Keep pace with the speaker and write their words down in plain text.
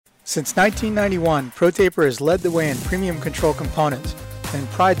Since 1991, ProTaper has led the way in premium control components and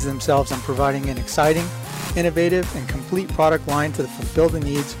prides themselves on providing an exciting, innovative, and complete product line to fulfill the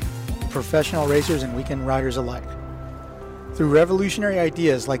needs of professional racers and weekend riders alike. Through revolutionary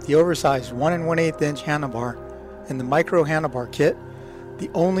ideas like the oversized 1 1/8 inch handlebar and the micro handlebar kit, the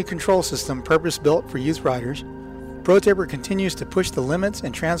only control system purpose-built for youth riders, ProTaper continues to push the limits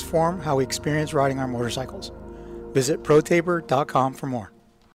and transform how we experience riding our motorcycles. Visit protaper.com for more.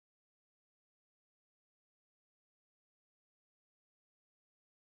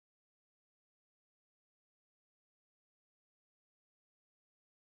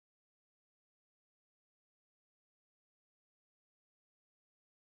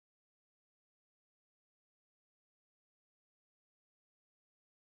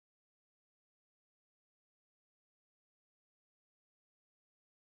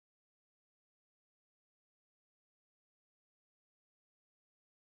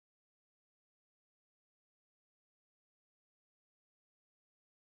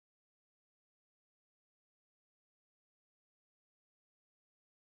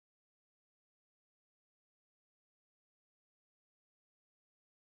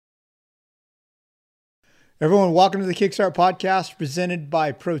 Everyone, welcome to the Kickstart Podcast presented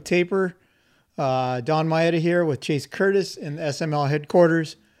by ProTaper. Don Maeda here with Chase Curtis in the SML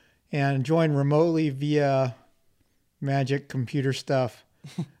headquarters and joined remotely via magic computer stuff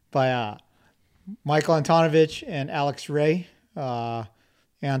by Michael Antonovich and Alex Ray.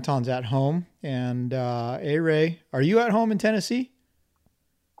 Anton's at home. And hey, Ray, are you at home in Tennessee?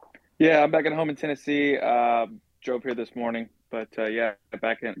 Yeah, I'm back at home in Tennessee. Drove here this morning, but yeah,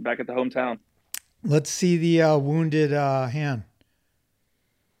 back at the hometown. Let's see the wounded hand.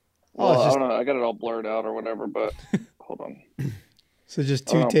 Well, I don't know. I got it all blurred out or whatever, but hold on. So just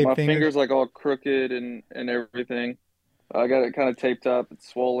two tape my fingers? My finger's like all crooked and everything. I got it kind of taped up. It's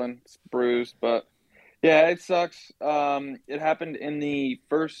swollen. It's bruised, but yeah, it sucks. It happened in the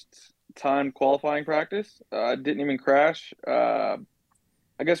first time qualifying practice. I didn't even crash. I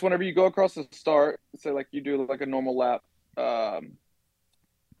guess whenever you go across the start, say like you do like a normal lap,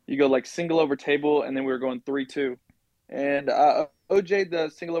 you go like single over table, and then we were going 3-2. And OJ'd the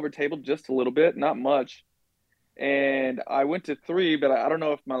single over table just a little bit, not much. And I went to 3, but I don't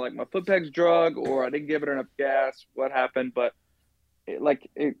know if my foot pegs drug or I didn't give it enough gas, what happened. But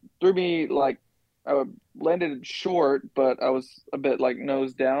it threw me, I landed short, but I was a bit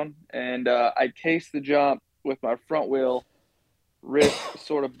nose down. And I cased the jump with my front wheel, wrist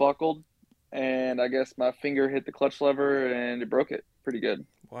sort of buckled. And I guess my finger hit the clutch lever and it broke it pretty good.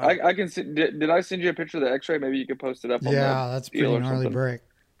 Wow. I can see. Did I send you a picture of the X-ray? Maybe you could post it up. Yeah, that's pretty gnarly break.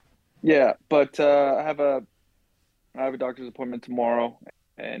 Yeah, but I have a doctor's appointment tomorrow,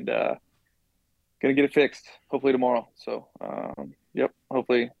 and gonna get it fixed hopefully tomorrow. So, yep,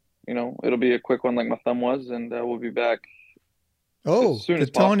 hopefully it'll be a quick one like my thumb was, and we'll be back. Oh, as soon the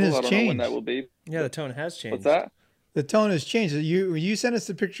as tone possible. has I don't changed. know when that will be. Yeah, the tone has changed. What's that? The tone has changed. You sent us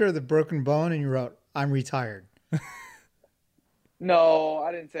the picture of the broken bone, and you wrote, "I'm retired." No,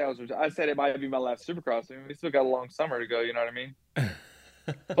 I didn't say I was. I said it might be my last Supercross. I mean, we still got a long summer to go. You know what I mean?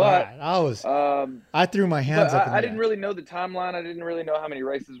 But I threw my hands up. I didn't really know the timeline. I didn't really know how many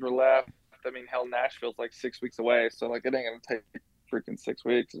races were left. I mean, hell, Nashville's like 6 weeks away, so it ain't gonna take freaking 6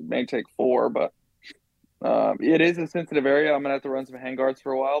 weeks. It may take 4, but it is a sensitive area. I'm gonna have to run some handguards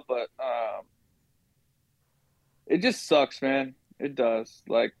for a while, but it just sucks, man. It does.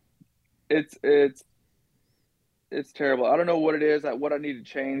 It's terrible. I don't know what it is, what I need to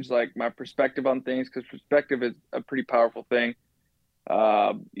change, my perspective on things, because perspective is a pretty powerful thing.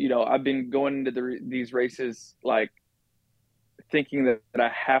 I've been going into these races thinking that I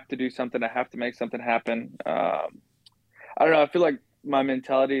have to do something, I have to make something happen. I don't know. I feel like my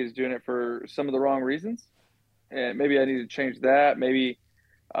mentality is doing it for some of the wrong reasons, and maybe I need to change that. Maybe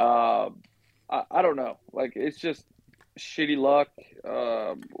I don't know. It's just shitty luck,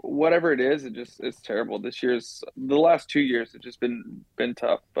 whatever it is. It's terrible. The last 2 years have just been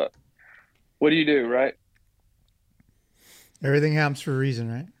tough. But what do you do, right? Everything happens for a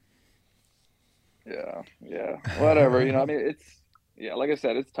reason, right? Yeah, whatever. I mean, like I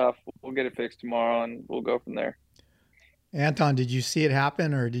said, it's tough. We'll get it fixed tomorrow, and we'll go from there. Anton, did you see it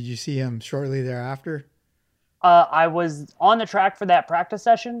happen, or did you see him shortly thereafter? I was on the track for that practice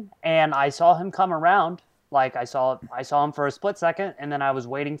session, and I saw him come around. I saw him for a split second, and then I was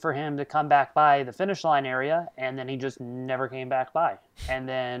waiting for him to come back by the finish line area, and then he just never came back by. And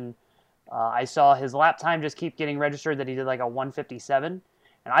then I saw his lap time just keep getting registered that he did a 1:57, and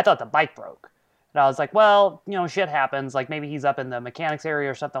I thought the bike broke. And I was like, well, shit happens. Like maybe he's up in the mechanics area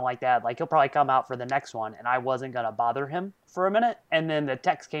or something like that. Like he'll probably come out for the next one. And I wasn't going to bother him for a minute. And then the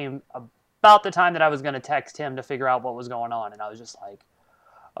text came about the time that I was going to text him to figure out what was going on. And I was just like,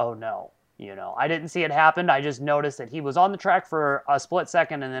 oh no. I didn't see it happen. I just noticed that he was on the track for a split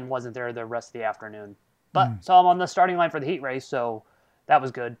second and then wasn't there the rest of the afternoon. But saw him on the starting line for the heat race. So that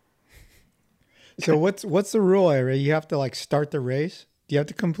was good. So what's the rule, Ray? You have to like start the race? Do you have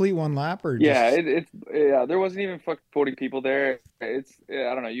to complete one lap or Yeah, just... there wasn't even 40 people there. I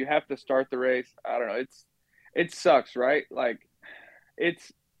don't know. You have to start the race. I don't know. It sucks, right? Like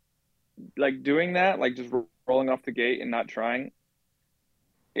it's like doing that, like just rolling off the gate and not trying.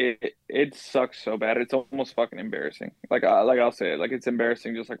 It sucks so bad. It's almost fucking embarrassing. I'll say it. Like it's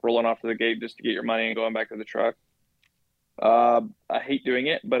embarrassing just like rolling off to the gate just to get your money and going back to the truck. I hate doing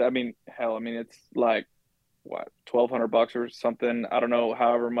it, but I mean, hell, it's like what, $1,200 or something. I don't know,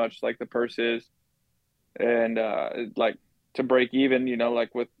 however much like the purse is, and like to break even,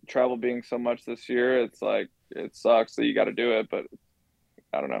 like with travel being so much this year, it's like it sucks that you got to do it, but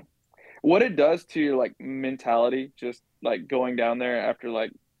I don't know what it does to your like mentality, just like going down there after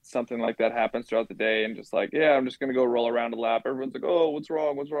like something like that happens throughout the day, and just like, yeah, I'm just gonna go roll around a lap. Everyone's like, oh, what's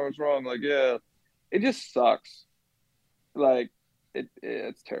wrong? What's wrong? What's wrong? Like, yeah, it just sucks. Like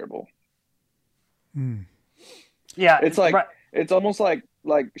it's terrible. Yeah, it's like it's almost like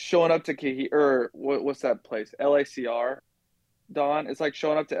showing up to what's that place? LACR, Don. It's like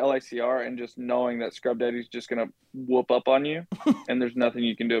showing up to LACR and just knowing that Scrub Daddy's just gonna whoop up on you, and there's nothing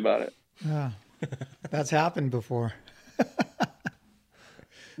you can do about it. Yeah, that's happened before.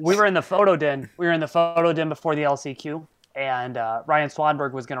 We were in the photo den. Before the LCQ, and Ryan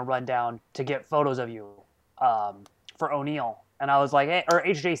Swanberg was going to run down to get photos of you for O'Neill. And I was like, hey, or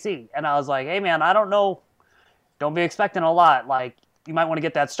HJC. And I was like, hey, man, I don't know. Don't be expecting a lot. Like, you might want to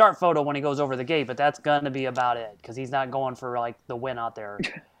get that start photo when he goes over the gate, but that's going to be about it because he's not going for, like, the win out there.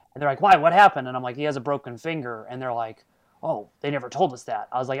 And they're like, why? What happened? And I'm like, he has a broken finger. And they're like, oh, they never told us that.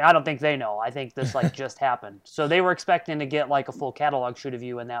 I was like, I don't think they know. I think this, like, just happened. So they were expecting to get, like, a full catalog shoot of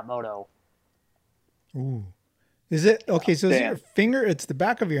you in that moto. Ooh. Is it? Okay, so is it your finger? It's the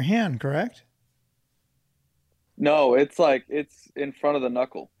back of your hand, correct? No, it's in front of the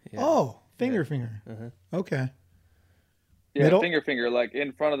knuckle. Yeah. Oh, finger. Okay. Yeah, middle? Finger, like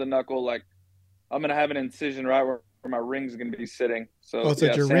in front of the knuckle. Like I'm gonna have an incision right where my ring's gonna be sitting. So it's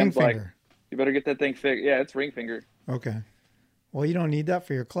your ring finger. Like, you better get that thing fixed. Yeah, it's ring finger. Okay. Well, you don't need that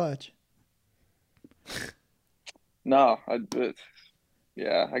for your clutch. No,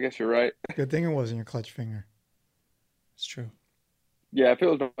 yeah, I guess you're right. Good thing it wasn't your clutch finger. It's true. Yeah, if it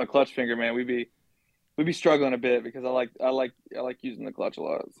was my clutch finger, man, we'd be struggling a bit because I like using the clutch a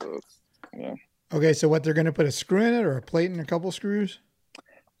lot. So it's, yeah. Okay, so what, they're going to put a screw in it or a plate and a couple screws?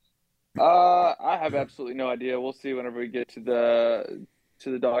 I have absolutely no idea. We'll see whenever we get to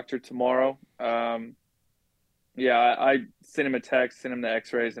the doctor tomorrow. Yeah, I sent him a text, sent him the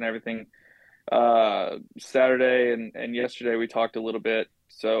x-rays and everything Saturday and yesterday we talked a little bit.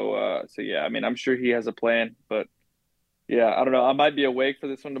 So yeah, I'm sure he has a plan, but yeah, I don't know. I might be awake for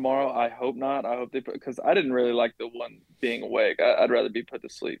this one tomorrow. I hope not. I hope because I didn't really like the one being awake. I'd rather be put to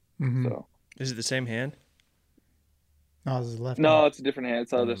sleep. Mm-hmm. So. Is it the same hand? No, this is left. No, it's a different hand.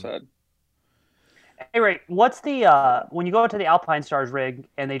 It's the other side. Hey, Ray, what's the when you go to the Alpine Stars rig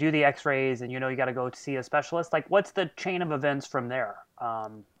and they do the X-rays and you got to go to see a specialist? Like, what's the chain of events from there?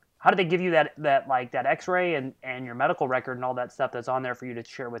 How do they give you that X-ray and your medical record and all that stuff that's on there for you to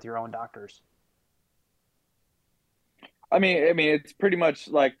share with your own doctors? It's pretty much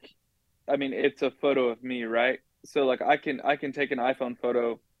like, it's a photo of me, right? So like I can take an iPhone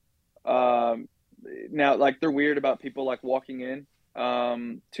photo. Now like they're weird about people like walking in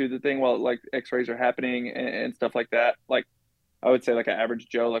to the thing while like x-rays are happening and stuff like that. Like I would say like an average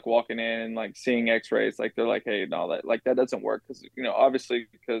Joe like walking in and like seeing x-rays, like they're like, hey, no, that doesn't work because obviously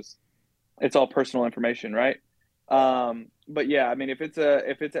because it's all personal information, right? But yeah, if it's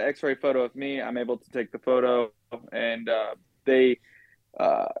an x-ray photo of me, I'm able to take the photo and the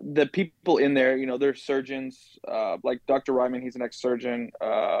people in there, they're surgeons, like Dr. Ryman, he's an ex-surgeon.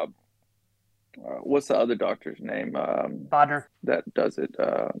 What's the other doctor's name? Bodner. That does it.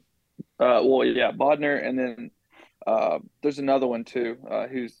 Well, yeah, Bodner. And then there's another one too,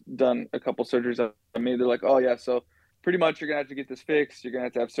 who's done a couple surgeries on me. They're like, oh yeah, so pretty much you're gonna have to get this fixed. You're gonna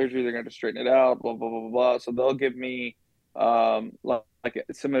have to have surgery. They're gonna have to straighten it out. Blah blah blah blah blah. So they'll give me like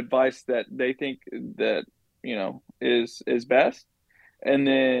some advice that they think that is best. And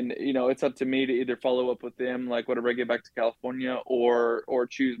then, it's up to me to either follow up with them, like whenever I get back to California, or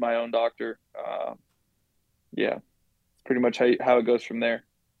choose my own doctor. Yeah, it's pretty much how it goes from there.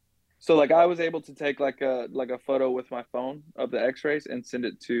 So like I was able to take like a photo with my phone of the X-rays and send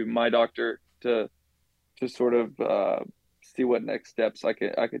it to my doctor to sort of see what next steps I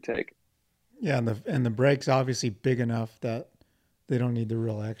could take. Yeah, and the break's obviously big enough that they don't need the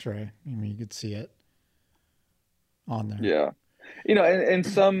real X-ray. I mean, you could see it on there. Yeah. And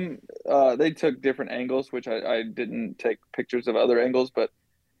some they took different angles, which I didn't take pictures of other angles, but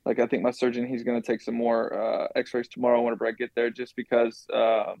like I think my surgeon, he's going to take some more X-rays tomorrow whenever I get there, just because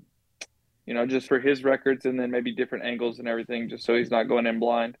just for his records, and then maybe different angles and everything, just so he's not going in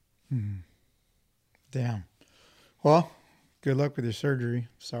blind. Damn. Well, good luck with your surgery.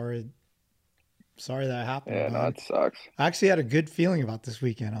 Sorry that happened. Yeah, no, it sucks. I actually had a good feeling about this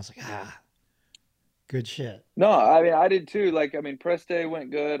weekend. I was like, good shit. No, I mean, I did too. Like, I mean, press day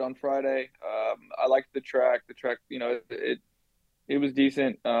went good on Friday. I liked the track. The track, it was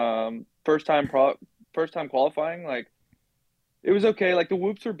decent. First time qualifying, like, it was okay. Like, the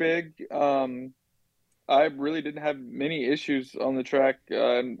whoops were big. I really didn't have many issues on the track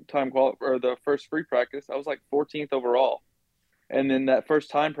or the first free practice. I was like 14th overall. And then that first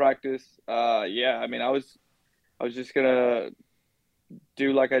time practice, I mean, I was just gonna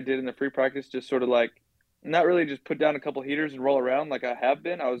do like I did in the free practice, just sort of like not really just put down a couple heaters and roll around like I have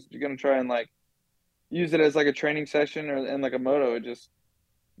been. I was gonna try and like use it as like a training session and like a moto. It just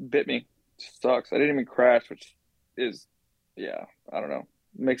bit me. It just sucks. I didn't even crash, which is, I don't know,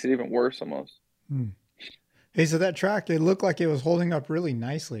 makes it even worse almost. Hey, so that track, it looked like it was holding up really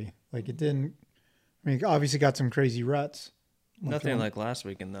nicely. Like it didn't. I mean, it obviously got some crazy ruts. Nothing like last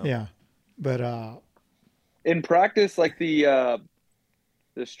weekend though. Yeah, but in practice, like the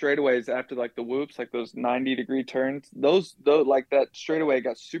straightaways after like the whoops, like those 90-degree turns, those like that straightaway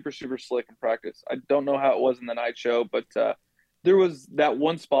got super super slick in practice. I don't know how it was in the night show, but there was that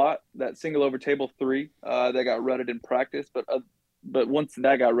one spot, that single over table 3, that got rutted in practice, but once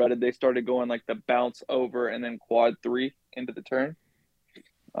that got rutted, they started going like the bounce over and then quad 3 into the turn,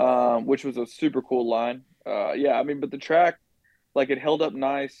 which was a super cool line. I mean, but the track, like, it held up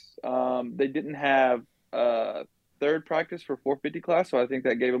nice. They didn't have third practice for 450 class, so I think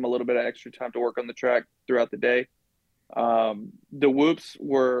that gave them a little bit of extra time to work on the track throughout the day. The whoops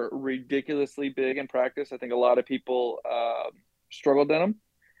were ridiculously big in practice. I think a lot of people struggled in them,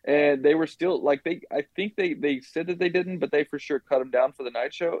 and they were still like I think they said that they didn't, but they for sure cut them down for the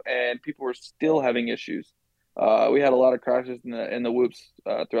night show, and people were still having issues. We had a lot of crashes in the whoops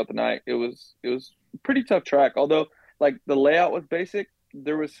throughout the night. It was a pretty tough track, although like the layout was basic.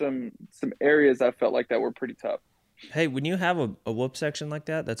 There was some areas I felt like that were pretty tough. Hey, when you have a whoop section like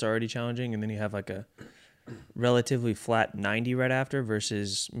that's already challenging, and then you have like a relatively flat 90 right after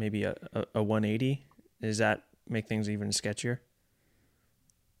versus maybe a 180, does that make things even sketchier?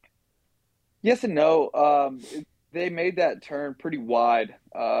 Yes and no. They made that turn pretty wide,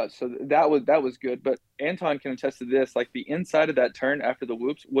 so that was good. But Anton can attest to this. Like the inside of that turn after the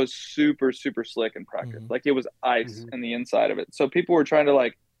whoops was super super slick in practice. Like it was ice in the inside of it. So people were trying to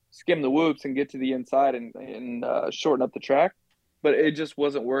like skim the whoops and get to the inside and shorten up the track, but it just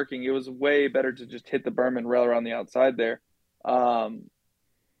wasn't working. It was way better to just hit the berm and rail around the outside there.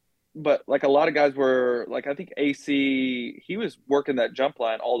 But like a lot of guys were like, I think AC, he was working that jump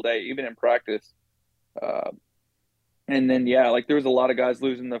line all day, even in practice. And then, like there was a lot of guys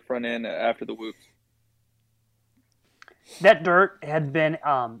losing the front end after the whoops. That dirt had been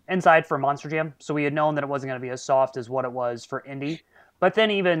inside for Monster Jam, so we had known that it wasn't going to be as soft as what it was for Indy. But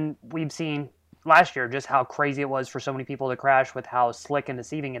then even we've seen last year just how crazy it was for so many people to crash with how slick and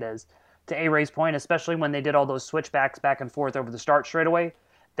deceiving it is. To A-Ray's point, especially when they did all those switchbacks back and forth over the start straightaway,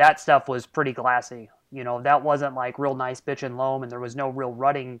 that stuff was pretty glassy. You know, that wasn't like real nice bitch and loam, and there was no real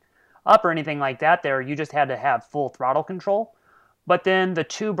rutting up or anything like that there. You just had to have full throttle control. But then the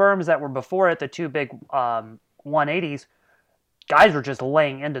two berms that were before it, the two big 180s, guys were just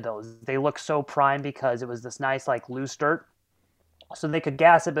laying into those. They looked so prime because it was this nice like loose dirt. So they could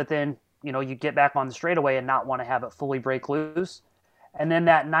gas it, but then, you know, you get back on the straightaway and not want to have it fully break loose. And then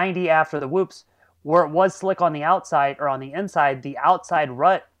that 90 after the whoops, where it was slick on the outside or on the inside, the outside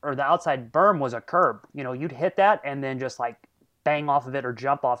rut or the outside berm was a curb. You know, you'd hit that and then just like bang off of it or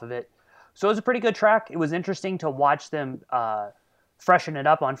jump off of it. So it was a pretty good track. It was interesting to watch them freshen it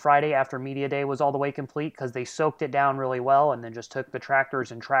up on Friday after media day was all the way complete, because they soaked it down really well and then just took the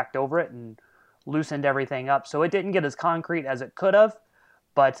tractors and tracked over it and loosened everything up. So it didn't get as concrete as it could have,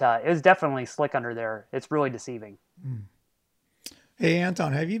 but it was definitely slick under there. It's really deceiving. Hey,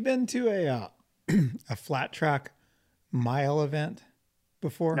 Anton, have you been to a flat track mile event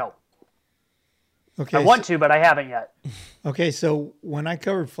before? No. Okay. I want to, but I haven't yet. Okay, so when I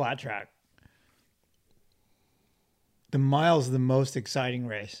covered flat track, the mile's the most exciting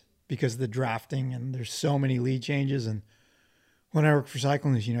race because of the drafting and there's so many lead changes. And when I work for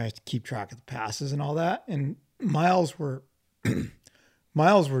cycling, you know, I have to keep track of the passes and all that. And miles were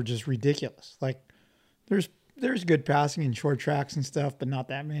just ridiculous. Like there's good passing in short tracks and stuff, but not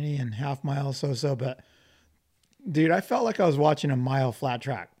that many, and half miles so. But dude, I felt like I was watching a mile flat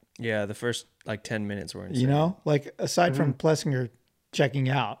track. Yeah, the first like 10 minutes were insane. You know, like aside from Plessinger checking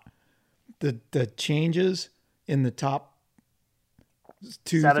out, the changes in the top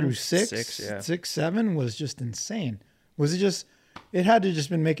 2 through 6, 7 was just insane. Was it just? It had to just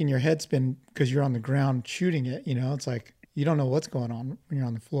been making your head spin because you're on the ground shooting it. You know, it's like you don't know what's going on when you're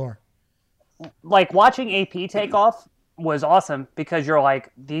on the floor. Like watching AP take off was awesome because you're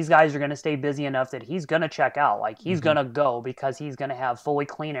like, these guys are going to stay busy enough that he's going to check out. Like he's going to go because he's going to have fully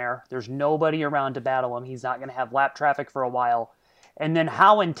clean air. There's nobody around to battle him. He's not going to have lap traffic for a while. And then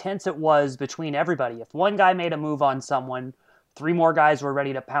how intense it was between everybody. If one guy made a move on someone, 3 more guys were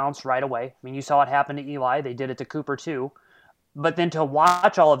ready to pounce right away. I mean, you saw it happen to Eli. They did it to Cooper too. But then to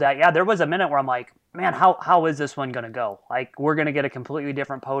watch all of that, yeah, there was a minute where I'm like, man, how is this one going to go? Like, we're going to get a completely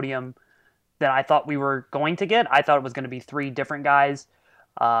different podium than I thought we were going to get. I thought it was going to be 3 different guys,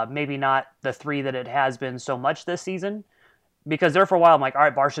 maybe not the 3 that it has been so much this season. Because there for a while, I'm like, all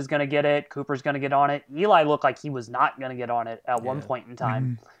right, Barsha's going to get it. Cooper's going to get on it. Eli looked like he was not going to get on it at one point in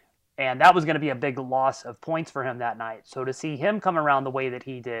time. And that was going to be a big loss of points for him that night. So to see him come around the way that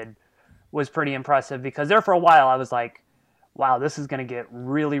he did was pretty impressive. Because there for a while, I was like, wow, this is going to get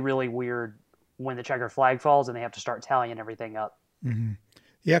really, really weird when the checker flag falls and they have to start tallying everything up. Mm-hmm.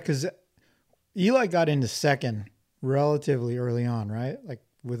 Yeah, because Eli got into second relatively early on, right? Like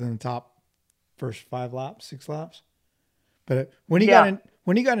within the top first 5 laps, 6 laps. But when he got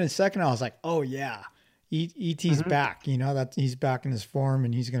in second, I was like, oh yeah, ET's back. You know, that he's back in his form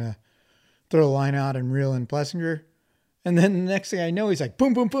and he's gonna throw a line out and reel in Plessinger. And then the next thing I know, he's like,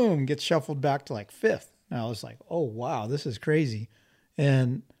 boom, boom, boom, gets shuffled back to like 5th. And I was like, oh wow, this is crazy.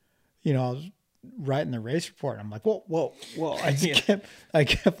 And you know, I was writing the race report. I'm like, whoa. I kept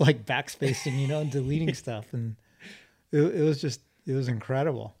like backspacing, you know, and deleting stuff, and it was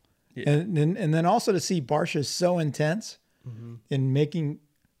incredible. Yeah. And then also to see Barsha so intense in making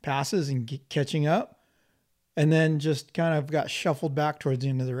passes and catching up, and then just kind of got shuffled back towards the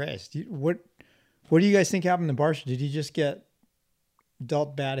end of the race. What do you guys think happened to Barsha? Did he just get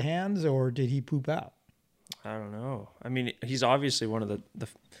dealt bad hands, or did he poop out? I don't know. I mean, he's obviously one of the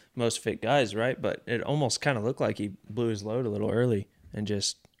most fit guys, right? But it almost kind of looked like he blew his load a little early and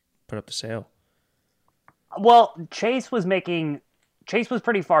just put up the sail. Well, Chase was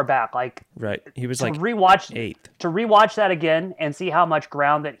pretty far back. Like, right. He was like 8th. To rewatch that again and see how much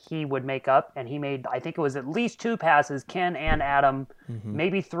ground that he would make up. And he made, I think it was at least 2 passes, Ken and Adam,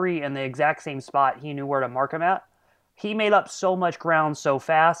 maybe 3 in the exact same spot he knew where to mark him at. He made up so much ground so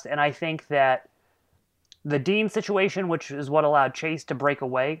fast. And I think that the Dean situation, which is what allowed Chase to break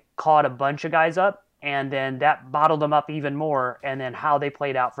away, caught a bunch of guys up, and then that bottled them up even more, and then how they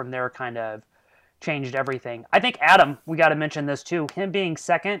played out from there kind of changed everything. I think Adam, we got to mention this too, him being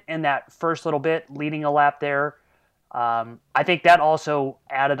second in that first little bit, leading a lap there, I think that also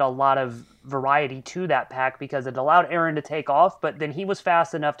added a lot of variety to that pack because it allowed Aaron to take off, but then he was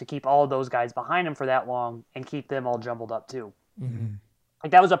fast enough to keep all of those guys behind him for that long and keep them all jumbled up too. Mm-hmm.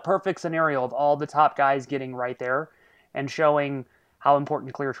 Like that was a perfect scenario of all the top guys getting right there and showing how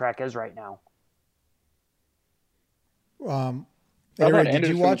important clear track is right now. Aaron, did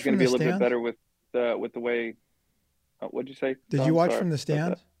you watch from the stands? Going to be a little bit better with the way. What'd you say? Did you watch from the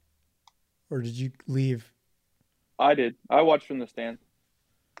stands, or did you leave? I did. I watched from the stands.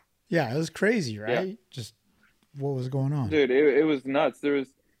 Yeah, it was crazy, right? Yeah. Just what was going on, dude? It was nuts. There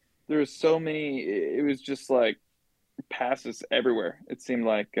was so many. It was just like passes everywhere. It seemed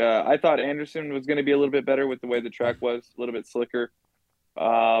like I thought Anderson was going to be a little bit better with the way the track was, a little bit slicker.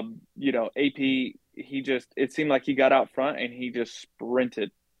 You know, AP, it seemed like he got out front and he just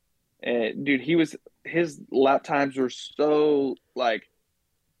sprinted. And dude, his lap times were so like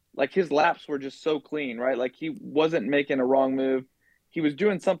his laps were just so clean, right? Like he wasn't making a wrong move. He was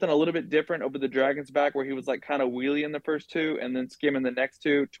doing something a little bit different over the Dragon's back where he was like kind of wheelie in the first 2 and then skimming the next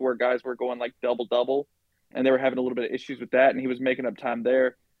 2 to where guys were going like double. And they were having a little bit of issues with that, and he was making up time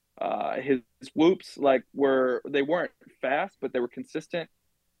there. His whoops they weren't fast, but they were consistent.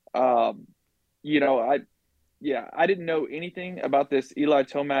 You know, I didn't know anything about this Eli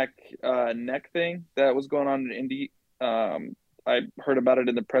Tomac neck thing that was going on in Indy. I heard about it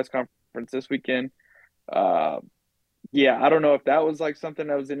in the press conference this weekend. I don't know if that was like something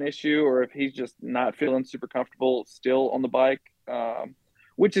that was an issue or if he's just not feeling super comfortable still on the bike.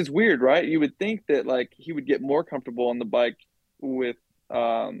 Which is weird, right? You would think that like he would get more comfortable on the bike with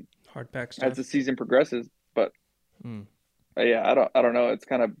Hard pack stuff. as the season progresses. But yeah, I don't know. It's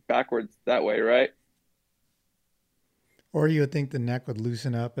kind of backwards that way, right? Or you would think the neck would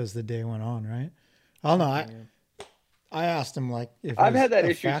loosen up as the day went on, right? I don't know. I asked him like if I've had that a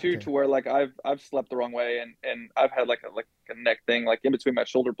issue factor. too, to where like I've slept the wrong way, and I've had like a neck thing like in between my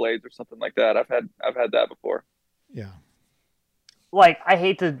shoulder blades or something like that. I've had that before. Yeah. Like, I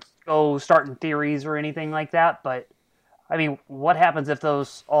hate to go starting theories or anything like that, but I mean, what happens if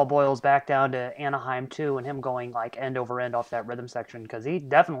those all boils back down to Anaheim too, and him going like end over end off that rhythm section? Because he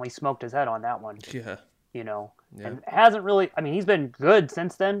definitely smoked his head on that one. Yeah. You know, Yeah. and hasn't really. I mean, he's been good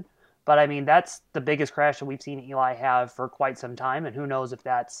since then, but I mean, that's the biggest crash that we've seen Eli have for quite some time, and who knows if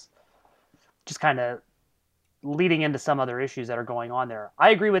that's just kind of leading into some other issues that are going on there. I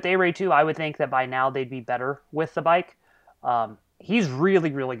agree with A-Ray too. I would think that by now they'd be better with the bike. He's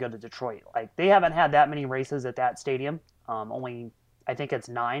really, really good at Detroit. Like, they haven't had that many races at that stadium. Only, I think it's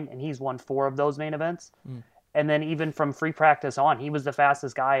 9, and he's won 4 of those main events. And then even from free practice on, he was the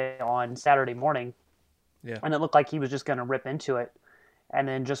fastest guy on Saturday morning. Yeah. And it looked like he was just going to rip into it. And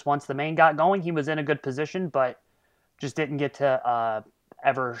then just once the main got going, he was in a good position, but just didn't get to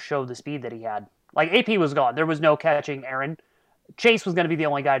ever show the speed that he had. Like, AP was gone. There was no catching Aaron. Chase was going to be the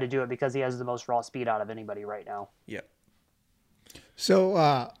only guy to do it because he has the most raw speed out of anybody right now. Yeah.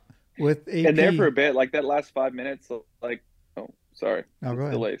 So with AP, And there for a bit, like that last 5 minutes, like, oh, sorry, No, go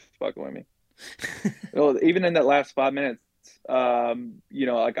ahead. delay's fucking with me. Well, even in that last 5 minutes, you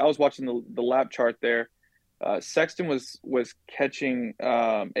know, like I was watching the lap chart there. Sexton was catching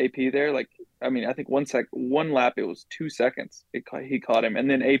AP there. Like, I mean, I think one lap it was 2 seconds. He caught him, and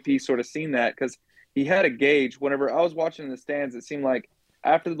then AP sort of seen that because he had a gauge. Whenever I was watching in the stands, it seemed like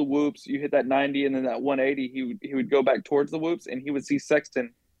after the whoops, you hit that 90 and then that 180, he would go back towards the whoops, and he would see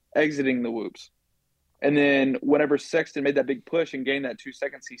Sexton exiting the whoops. And then whenever Sexton made that big push and gained that 2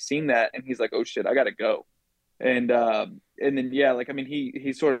 seconds, he's seen that, and he's like, oh shit, I gotta go. And then yeah, like, I mean,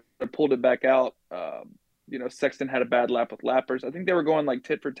 he sort of pulled it back out. You know, Sexton had a bad lap with lappers. I think they were going like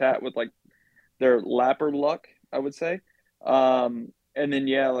tit for tat with like their lapper luck, I would say. And then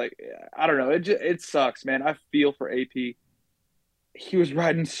yeah, like, I don't know, it sucks, man. I feel for AP. He was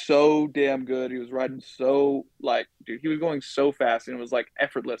riding so damn good. He was riding so, like, dude, he was going so fast, and it was like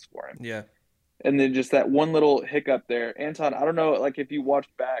effortless for him. Yeah. And then just that one little hiccup there. Anton, I don't know, like, if you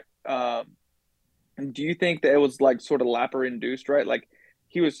watched back, do you think that it was like sort of lapper induced, right? Like,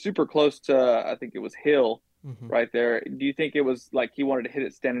 he was super close to, I think it was Hill right there. Do you think it was like he wanted to hit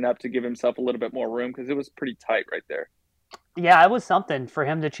it standing up to give himself a little bit more room? Because it was pretty tight right there. Yeah, it was something for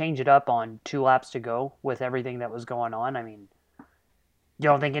him to change it up on 2 laps to go with everything that was going on. I mean, you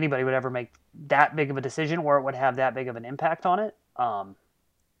don't think anybody would ever make that big of a decision or it would have that big of an impact on it.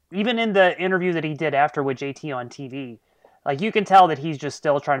 Even in the interview that he did after with JT on TV, like, you can tell that he's just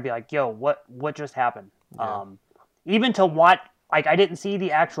still trying to be like, yo, what just happened? Yeah. Even to what, like, I didn't see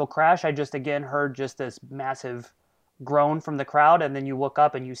the actual crash. I just, again, heard just this massive groan from the crowd. And then you look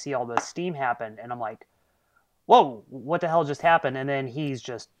up and you see all the steam happen. And I'm like, whoa, what the hell just happened? And then he's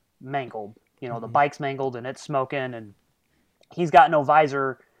just mangled. You know, the bike's mangled and it's smoking and he's got no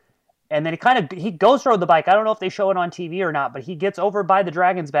visor. And then he ghost rode the bike. I don't know if they show it on TV or not, but he gets over by the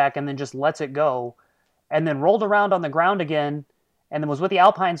Dragon's back and then just lets it go. And then rolled around on the ground again. And then was with the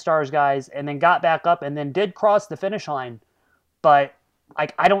Alpine Stars guys and then got back up and then did cross the finish line. But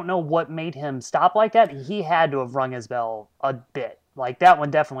I don't know what made him stop like that. He had to have rung his bell a bit. Like, that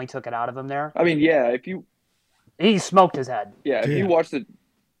one definitely took it out of him there. I mean, yeah, He smoked his head. if you watch it,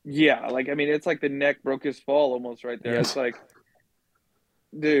 yeah, like, I mean, it's like the neck broke his fall almost right there. Yes. It's like,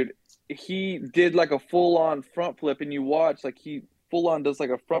 dude, he did like a full-on front flip, and you watch, like, he full-on does like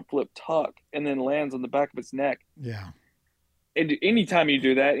a front flip tuck and then lands on the back of his neck. Yeah. And anytime you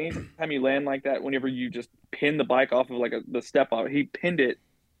do that, anytime you land like that, whenever you just pin the bike off of like the step off, he pinned it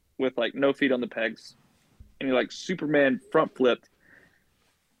with like no feet on the pegs, and he like Superman front flipped.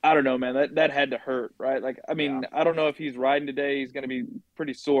 I don't know, man. That had to hurt, right? Like, I mean, I don't know if he's riding today. He's going to be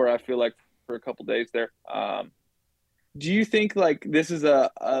pretty sore, I feel like, for a couple days there. Do you think like this is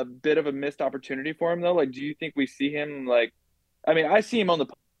a bit of a missed opportunity for him though? Like, do you think we see him like? I mean, I see him on the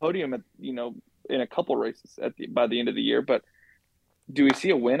podium at, you know, in a couple races by the end of the year, but do we see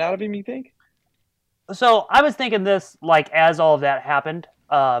a win out of him, you think? So I was thinking this, like, as all of that happened,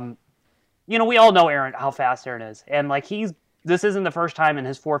 you know, we all know Aaron, how fast Aaron is. And like, this isn't the first time in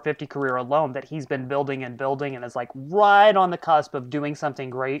his 450 career alone that he's been building and is like right on the cusp of doing something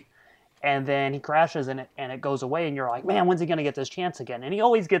great. And then he crashes in it and it goes away. And you're like, man, when's he going to get this chance again? And he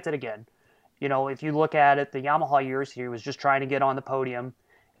always gets it again. You know, if you look at it, the Yamaha years, he was just trying to get on the podium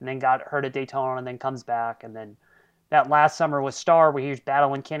and then got hurt at Daytona and then comes back. And then that last summer with Star, where he was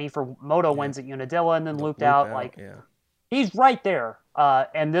battling Kenny for moto wins at Unadilla and then looped out. Like, he's right there.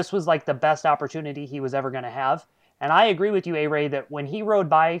 And this was like the best opportunity he was ever going to have. And I agree with you, A-Ray, that when he rode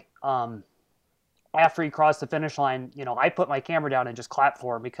by after he crossed the finish line, you know, I put my camera down and just clapped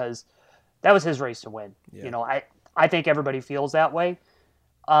for him because that was his race to win. Yeah. You know, I think everybody feels that way.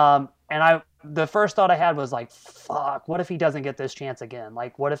 And the first thought I had was like, fuck, what if he doesn't get this chance again?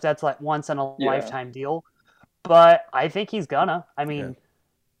 Like, what if that's like once in a lifetime deal? But I think he's gonna. I mean,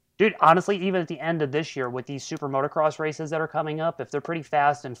 dude, honestly, even at the end of this year with these super motocross races that are coming up, if they're pretty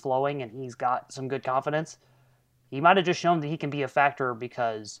fast and flowing and he's got some good confidence, he might have just shown that he can be a factor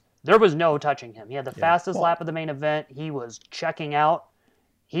because there was no touching him. He had the fastest lap of the main event. He was checking out.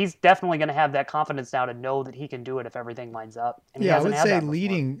 He's definitely going to have that confidence now to know that he can do it if everything lines up. And I would say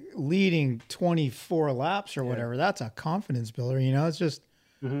leading 24 laps or whatever, that's a confidence builder. You know, it's just,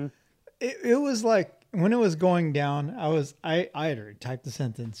 it was like when it was going down, I had already typed the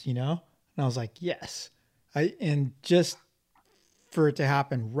sentence, you know, and I was like, yes. And just for it to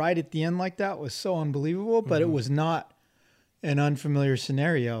happen right at the end like that was so unbelievable, but it was not an unfamiliar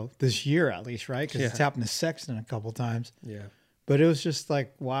scenario this year, at least, right? Because it's happened to Sexton a couple times. Yeah. But it was just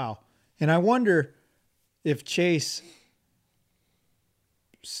like, wow. And I wonder if Chase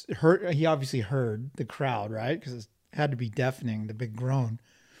he obviously heard the crowd, right? Because it had to be deafening, the big groan.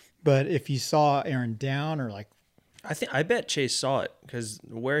 But if he saw Aaron down or like... I bet Chase saw it because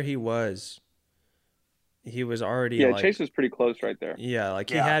where he was already... Yeah, like, Chase was pretty close right there. Yeah, like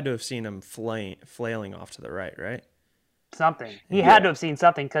he had to have seen him flailing off to the right? Something. He had to have seen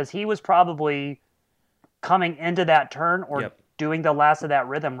something because he was probably coming into that turn or doing the last of that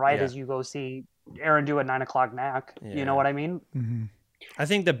rhythm as you go see Aaron do a 9 o'clock knack. Yeah. You know what I mean? Mm-hmm. I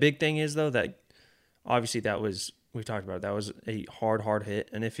think the big thing is, though, that obviously we talked about it, that was a hard hit.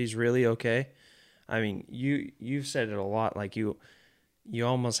 And if he's really okay, I mean, you've said it a lot, like you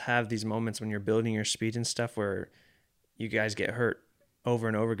almost have these moments when you're building your speed and stuff where you guys get hurt over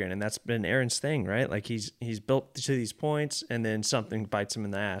and over again. And that's been Aaron's thing, right? Like he's built to these points and then something bites him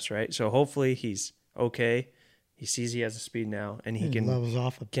in the ass, right? So hopefully he's okay. He sees he has the speed now and he can levels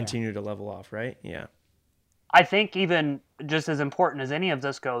off continue to level off, right? Yeah. I think even just as important as any of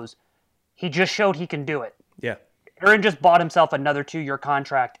this goes, he just showed he can do it. Yeah. Aaron just bought himself another 2-year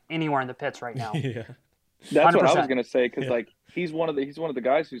contract anywhere in the pits right now. Yeah. That's 100%. What I was going to say because like he's one of the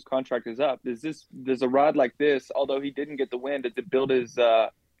guys whose contract is up. Does a ride like this, although he didn't get the win, does it build his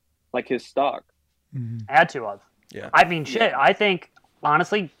like his stock? Mm-hmm. Had to have. Yeah. I mean, shit. I think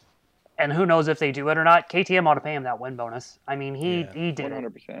honestly, and who knows if they do it or not, KTM ought to pay him that win bonus. I mean, he did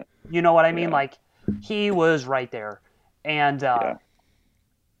 100%. it. You know what I mean? Yeah. Like, he was right there. And,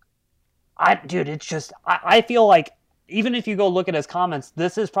 it's just, I feel like, even if you go look at his comments,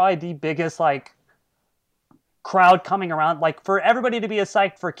 this is probably the biggest, like, crowd coming around. Like, for everybody to be as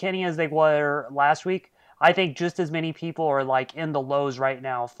psyched for Kenny as they were last week, I think just as many people are, like, in the lows right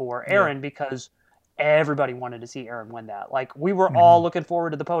now for Aaron because everybody wanted to see Aaron win that. Like, we were all looking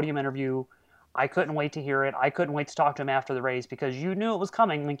forward to the podium interview. I couldn't wait to hear it. I couldn't wait to talk to him after the race because you knew it was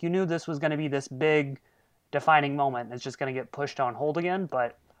coming. Like, you knew this was going to be this big defining moment. It's just going to get pushed on hold again,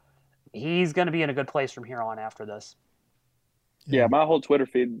 but he's going to be in a good place from here on after this. Yeah, my whole Twitter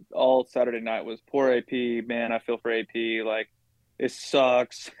feed all Saturday night was poor AP. Man, I feel for AP. Like, it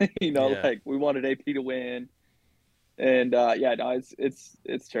sucks. Like we wanted AP to win. And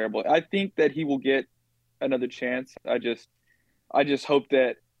it's terrible. I think that he will get another chance. I just hope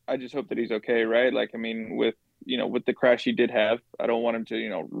that he's okay, right? Like, I mean, with the crash he did have, I don't want him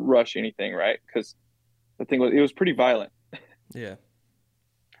to, rush anything, right? Because the thing was, it was pretty violent. Yeah.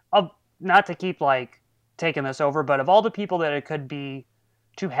 Not to keep like taking this over, but of all the people that it could be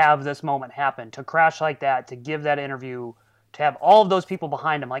to have this moment happen, to crash like that, to give that interview, to have all of those people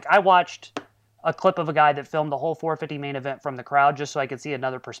behind him. Like, I watched a clip of a guy that filmed the whole 450 main event from the crowd just so I could see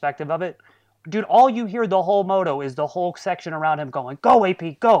another perspective of it. Dude, all you hear the whole moto is the whole section around him going, "Go,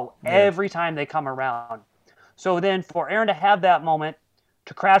 AP, go," every time they come around. So then for Aaron to have that moment,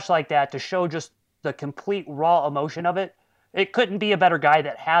 to crash like that, to show just the complete raw emotion of it, it couldn't be a better guy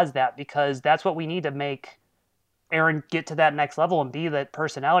that has that because that's what we need to make Aaron get to that next level and be that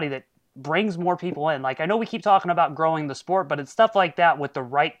personality that brings more people in. Like, I know we keep talking about growing the sport, but it's stuff like that with the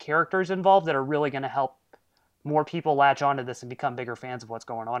right characters involved that are really going to help more people latch onto this and become bigger fans of what's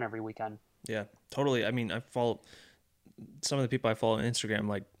going on every weekend. Yeah, totally. I mean, I follow some of the people I follow on Instagram,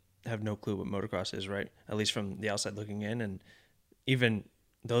 like, have no clue what motocross is, right? At least from the outside looking in. And even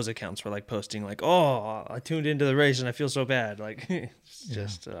those accounts were like posting like, "Oh, I tuned into the race and I feel so bad." Like, it's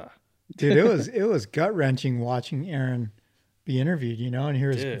just, dude, it was gut wrenching watching Aaron be interviewed, and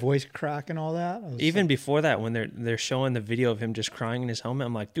hear his Dude. voice crack and all that. Even before that, when they're showing the video of him just crying in his helmet,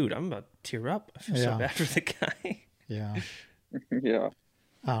 I'm like, dude, I'm about to tear up. I feel so bad for the guy. Yeah. Yeah.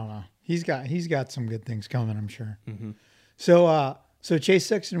 I don't know. He's got some good things coming, I'm sure. Mm-hmm. So Chase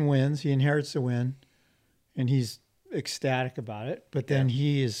Sexton wins. He inherits the win, and he's ecstatic about it. But then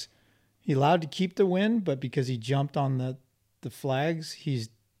he allowed to keep the win, but because he jumped on the flags, he's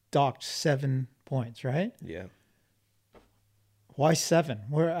docked 7 points, right? Yeah. Why 7?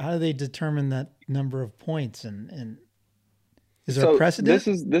 How do they determine that number of points? And is there a precedent?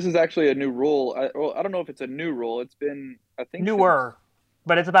 This is actually a new rule. I don't know if it's a new rule. It's been, I think, newer,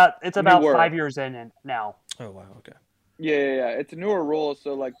 but it's about newer. 5 years in now. Oh wow. Okay. Yeah. It's a newer rule.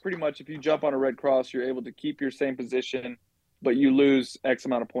 So like pretty much if you jump on a red cross, you're able to keep your same position, but you lose X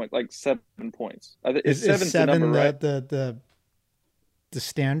amount of points, like 7 points. Is 7's seven the number, right? the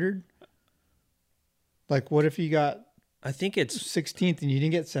standard? Like what if you got I think it's 16th and you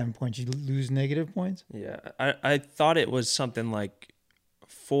didn't get 7 points, you lose negative points? Yeah, I thought it was something like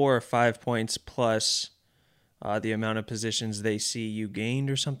 4 or 5 points plus the amount of positions they see you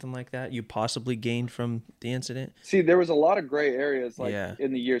gained or something like that. You possibly gained from the incident. See, there was a lot of gray areas Yeah.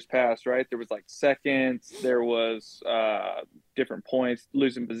 in the years past, right? There was like seconds, there was different points,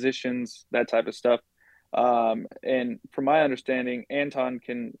 losing positions, that type of stuff. And from my understanding, Anton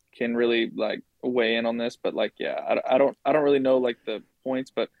can really like weigh in on this, but like, yeah, I don't really know like the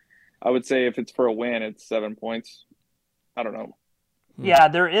points, but I would say if it's for a win, it's 7 points. I don't know. Yeah,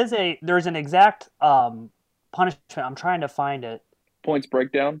 there's an exact punishment. I'm trying to find it. Points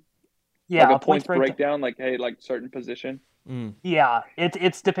breakdown. Yeah, like a a points breakdown. Like, hey, like certain position. Yeah,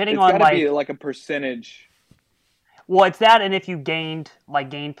 it's depending It's on gotta like be like a percentage. Well, it's that, and if you gained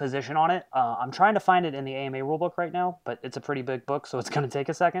position on it. I'm trying to find it in the AMA rulebook right now, but it's a pretty big book, so it's going to take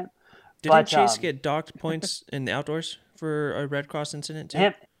a second. Didn't Chase get docked points in the outdoors for a Red Cross incident too?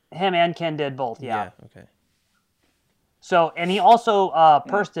 Him and Ken did both, yeah. Okay. So, and he also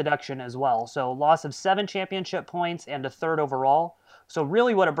purse deduction as well. So, loss of 7 championship points and a 3rd overall. So,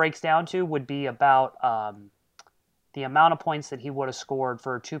 really, what it breaks down to would be about the amount of points that he would have scored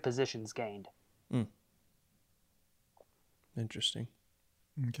for 2 positions gained. Interesting.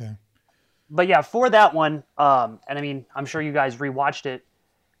 Okay. But yeah, for that one, and I mean, I'm sure you guys rewatched it.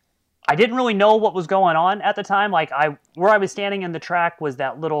 I didn't really know what was going on at the time. Like where I was standing in the track was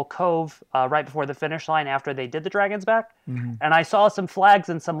that little cove right before the finish line after they did the Dragon's Back. Mm-hmm. And I saw some flags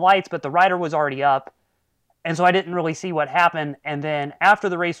and some lights, but the rider was already up. And so I didn't really see what happened. And then after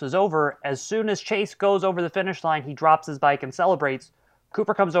the race was over, as soon as Chase goes over the finish line, he drops his bike and celebrates.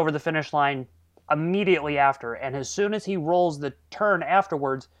 Cooper comes over the finish line immediately after. And as soon as he rolls the turn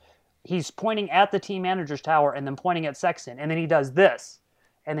afterwards, he's pointing at the team manager's tower and then pointing at Sexton. And then he does this.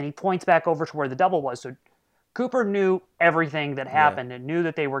 And then he points back over to where the double was. So Cooper knew everything that happened and knew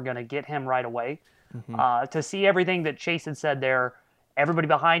that they were going to get him right away. Mm-hmm. To see everything that Chase had said there, everybody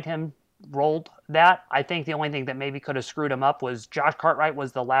behind him rolled that. I think the only thing that maybe could have screwed him up was Josh Cartwright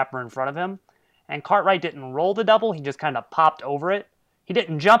was the lapper in front of him. And Cartwright didn't roll the double. He just kind of popped over it. He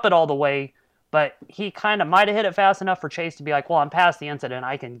didn't jump it all the way, but he kind of might have hit it fast enough for Chase to be like, well, I'm past the incident.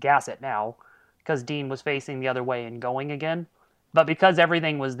 I can gas it now, because Dean was facing the other way and going again. But because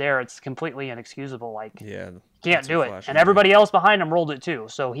everything was there, it's completely inexcusable. Like, can't do it. And everybody else behind him rolled it too,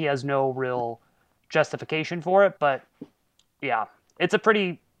 so he has no real justification for it. But yeah, it's a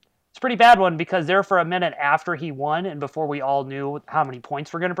pretty bad one, because there for a minute after he won and before we all knew how many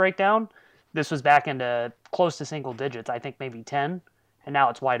points were going to break down, this was back into close to single digits. I think maybe 10, and now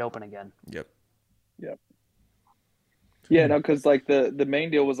it's wide open again. Yep. Yeah, no, because like the main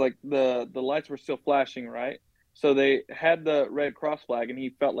deal was like the lights were still flashing, right? So they had the red cross flag, and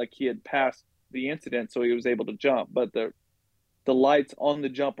he felt like he had passed the incident, so he was able to jump. But the lights on the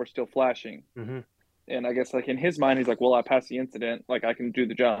jump were still flashing. Mm-hmm. And I guess like in his mind, he's like, well, I passed the incident, like I can do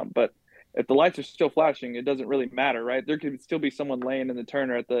the jump. But if the lights are still flashing, it doesn't really matter, right? There could still be someone laying in the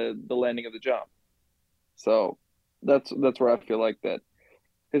turner at the landing of the jump. So that's where I feel like that.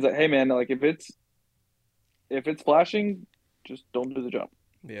 He's like, hey man, like if it's flashing, just don't do the jump.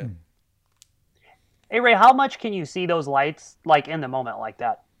 Yeah. Hey Ray, how much can you see those lights like in the moment like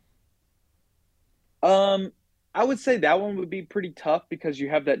that? I would say that one would be pretty tough, because you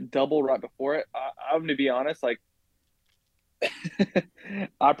have that double right before it. I'm going to be honest, like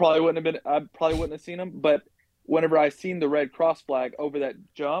I probably wouldn't have seen them, but whenever I seen the red cross flag over that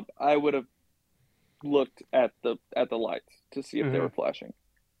jump, I would have looked at the lights to see if they were flashing.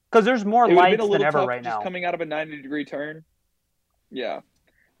 Because there's more lights than ever right now. Just coming out of a 90-degree turn. Yeah,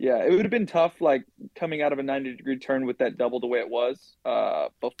 it would have been tough, like coming out of a 90-degree turn with that double the way it was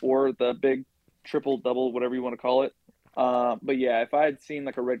before the big triple double, whatever you want to call it. But yeah, if I had seen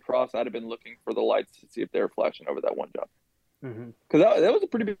like a red cross, I'd have been looking for the lights to see if they were flashing over that one jump. Because that was a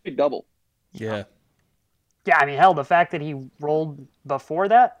pretty big double. Yeah. Yeah, I mean, hell, the fact that he rolled before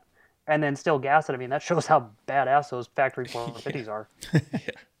that and then still gassed it, I mean, that shows how badass those factory 450s are.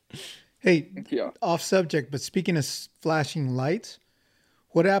 Hey, Yeah. off subject, but speaking of flashing lights,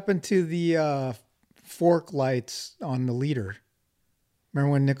 what happened to the fork lights on the leader?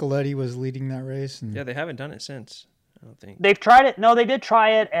 Remember when Nicoletti was leading that race? And Yeah, they haven't done it since, I don't think. They've tried it. No, they did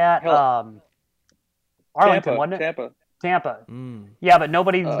try it at Arlington, Tampa, wasn't it? Tampa. Mm. Yeah, but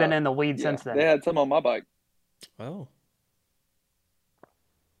nobody's been in the lead Yeah, since then. they had some on my bike. Oh.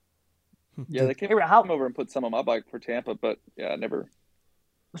 Yeah, they came Hey, how- over and put some on my bike for Tampa, but yeah, I never.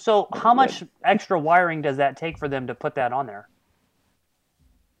 So how much extra wiring does that take for them to put that on there?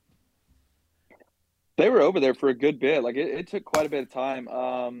 They were over there for a good bit. Like it took quite a bit of time.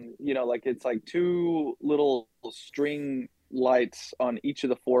 Like it's like two little string lights on each of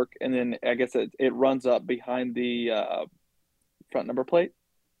the fork, and then I guess it runs up behind the front number plate.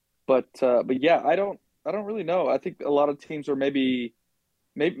 But yeah, I don't really know. I think a lot of teams are maybe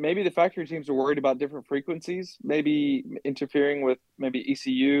the factory teams are worried about different frequencies, maybe interfering with maybe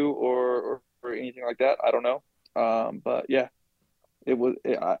ECU or anything like that. I don't know. But yeah,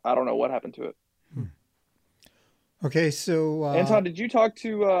 I don't know what happened to it. okay, so Anton, did you talk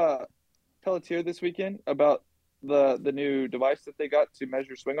to Pelletier this weekend about the new device that they got to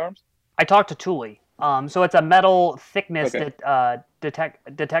measure swing arms? I talked to Thule. So it's a metal thickness Okay.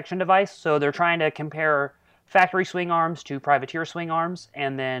 detection device. So they're trying to compare factory swing arms to privateer swing arms,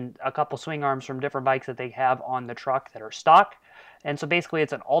 and then a couple swing arms from different bikes that they have on the truck that are stock. And so basically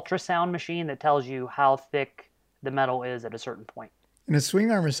it's an ultrasound machine that tells you how thick the metal is at a certain point. and a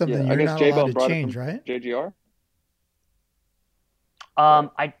swing arm is something I you're guess not J-Bone allowed to brought it change, from right? JGR.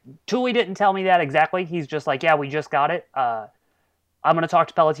 Thule didn't tell me that exactly. He's just like, yeah, we just got it. I'm going to talk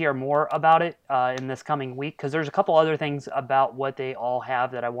to Pelletier more about it in this coming week, because there's a couple other things about what they all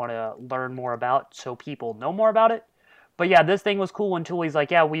have that I want to learn more about so people know more about it. But yeah, this thing was cool when Thule's like,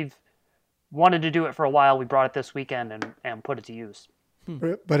 yeah, we've wanted to do it for a while. We brought it this weekend and put it to use.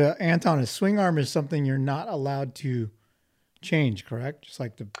 But Anton, a swing arm is something you're not allowed to change, correct? Just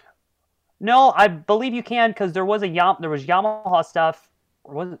like the No, I believe you can, because there was Yamaha stuff,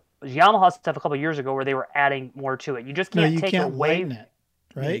 or was it Yamaha stuff a couple years ago where they were adding more to it. You just can't take can't it away. lighten it,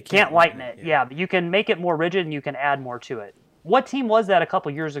 right? You can't lighten it. Yeah, but you can make it more rigid and you can add more to it. What team was that a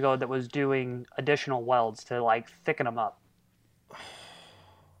couple years ago that was doing additional welds to like thicken them up?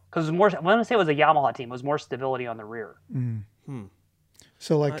 Because I want to say it was a Yamaha team. It was more stability on the rear.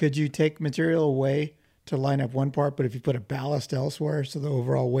 So, like, could you take material away to line up one part, but if you put a ballast elsewhere, so the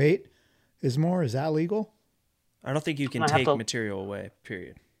overall weight is more? Is that legal? I don't think you can I have take to- material away,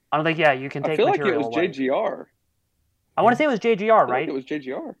 period. I don't think. Yeah, you can I take feel like it material was away. JGR. I want to say it was JGR, I right? think it was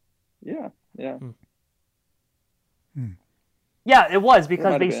JGR. Yeah. Yeah, it was, might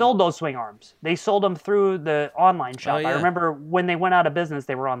because have they been. sold those swing arms. They sold them through the online shop. yeah. I remember when they went out of business,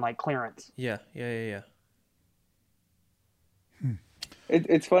 they were on like clearance. Yeah.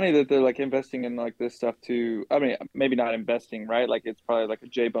 It's funny that they're like investing in like this stuff too. I mean, maybe not investing, right? Like it's probably like a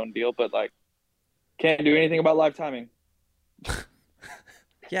J-Bone deal, but like can't do anything about live timing.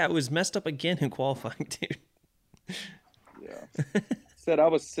 Yeah, it was messed up again in qualifying, dude. Yeah. Said I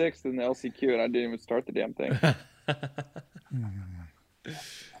was sixth in the LCQ and I didn't even start the damn thing.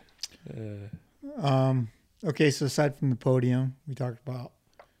 Okay, so aside from the podium, we talked about,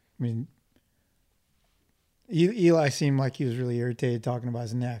 I mean, Eli seemed like he was really irritated talking about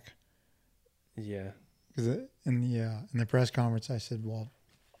his neck. Yeah. Because in the press conference, I said, well,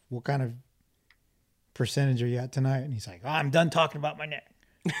 what kind of percentage are you at tonight? And he's like, oh, I'm done talking about my neck.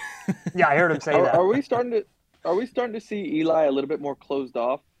 Yeah, I heard him say that. Are we starting to see Eli a little bit more closed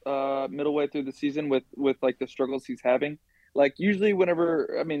off middle way through the season with like the struggles he's having? Like usually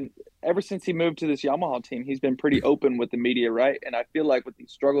ever since he moved to this Yamaha team, he's been pretty open with the media, right? And I feel like with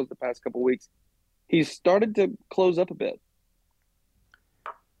these struggles the past couple of weeks, he's started to close up a bit.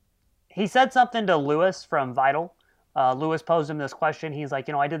 He said something to Lewis from Vital. Lewis posed him this question. He's like,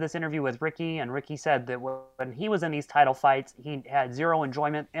 I did this interview with Ricky, and Ricky said that when he was in these title fights, he had zero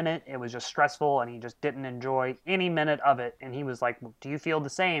enjoyment in it. It was just stressful, and he just didn't enjoy any minute of it. And he was like, do you feel the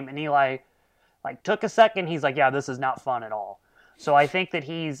same? And Eli took a second. He's like, yeah, this is not fun at all. So I think that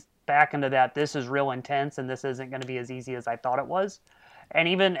he's back into that. This is real intense, and this isn't going to be as easy as I thought it was. And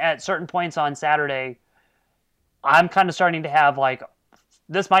even at certain points on Saturday, I'm kind of starting to have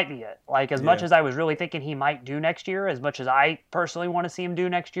this might be it. As much as I was really thinking he might do next year, as much as I personally want to see him do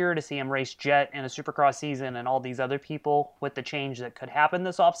next year, to see him race Jet in a Supercross season and all these other people with the change that could happen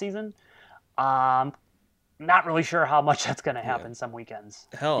this offseason, not really sure how much that's going to happen some weekends.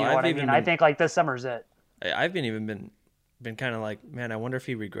 Hell, you know what I mean? I think like this summer's it. I've been kind of like, man, I wonder if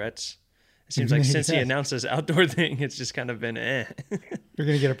he regrets. It seems like since he announced this outdoor thing, it's just kind of been You're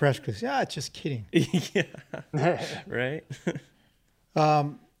going to get a press release. Yeah, just kidding. Yeah. Right?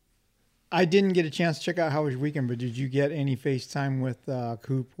 I didn't get a chance to check out how was your weekend, but did you get any FaceTime with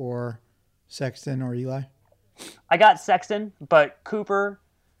Coop or Sexton or Eli? I got Sexton, but Cooper,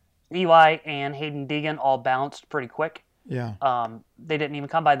 Eli, and Hayden Deegan all bounced pretty quick. Yeah. They didn't even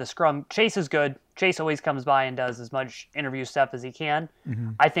come by the scrum. Chase is good. Chase always comes by and does as much interview stuff as he can.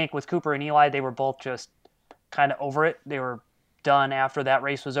 Mm-hmm. I think with Cooper and Eli, they were both just kind of over it. They were done after that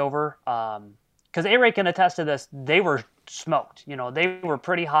race was over. Because A-Ray can attest to this. They were smoked. You know, they were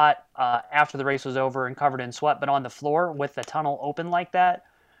pretty hot after the race was over and covered in sweat. But on the floor with the tunnel open like that,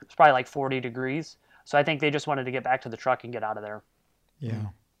 it's probably like 40 degrees. So I think they just wanted to get back to the truck and get out of there. Yeah,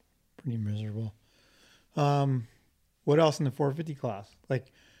 pretty miserable. What else in the 450 class?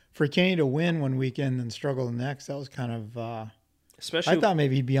 Like for Kenny to win one weekend and struggle the next, that was kind of. Especially, I thought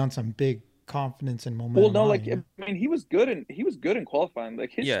maybe he'd be on some big confidence and momentum. Well, no, like I mean, he was good in qualifying.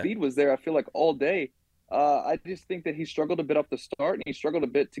 Like his speed was there. I feel like all day. I just think that he struggled a bit off the start, and he struggled a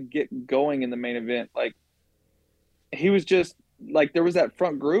bit to get going in the main event. Like he was just like there was that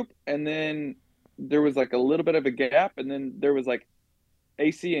front group, and then there was like a little bit of a gap, and then there was like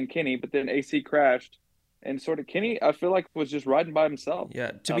AC and Kenny, but then AC crashed, and sort of Kenny, I feel like was just riding by himself.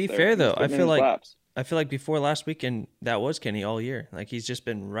 Yeah. To be fair though, I feel like before last weekend that was Kenny all year. Like he's just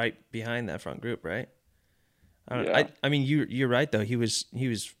been right behind that front group, right? I mean, you're right though. He was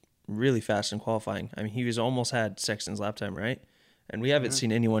really fast in qualifying. I mean, he was almost had Sexton's lap time, right? And we haven't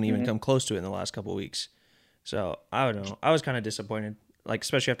seen anyone even come close to it in the last couple of weeks. So I don't know. I was kind of disappointed, like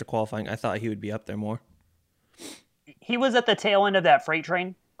especially after qualifying. I thought he would be up there more. He was at the tail end of that freight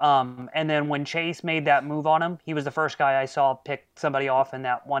train. And then when Chase made that move on him, he was the first guy I saw pick somebody off in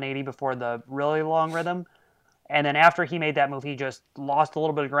that 180 before the really long rhythm. And then after he made that move, he just lost a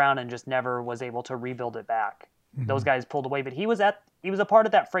little bit of ground and just never was able to rebuild it back. Mm-hmm. Those guys pulled away, but he was a part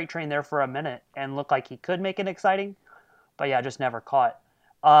of that freight train there for a minute and looked like he could make it exciting, but yeah, just never caught.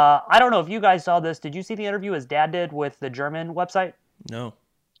 I don't know if you guys saw this. Did you see the interview his dad did with the German website? No.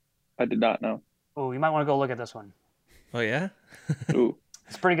 I did not know. Oh, you might want to go look at this one. Oh yeah? Ooh.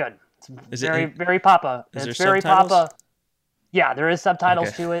 It's pretty good. It's is very Papa. Is it's there very subtitles? Papa. Yeah, there is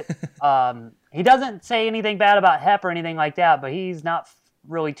subtitles to it. He doesn't say anything bad about HEP or anything like that, but he's not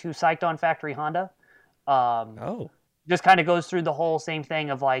really too psyched on factory Honda. Just kind of goes through the whole same thing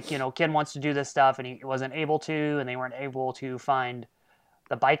of like, you know, Ken wants to do this stuff and he wasn't able to, and they weren't able to find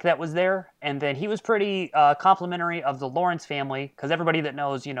the bike that was there. And then he was pretty complimentary of the Lawrence family, because everybody that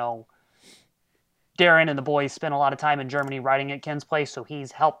knows, you know, Darren and the boys spent a lot of time in Germany riding at Ken's place, so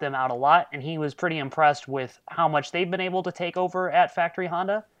he's helped them out a lot, and he was pretty impressed with how much they've been able to take over at Factory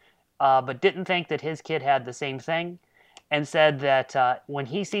Honda, but didn't think that his kid had the same thing, and said that when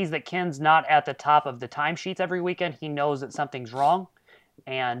he sees that Ken's not at the top of the timesheets every weekend, he knows that something's wrong,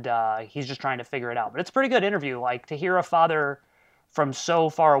 and he's just trying to figure it out. But it's a pretty good interview, like to hear a father from so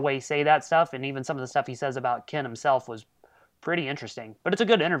far away say that stuff, and even some of the stuff he says about Ken himself was pretty interesting. But it's a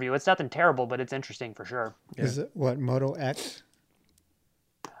good interview. It's nothing terrible, but it's interesting for sure. Yeah. Is it what, Moto X?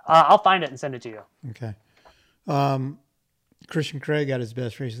 I'll find it and send it to you. Okay. Christian Craig got his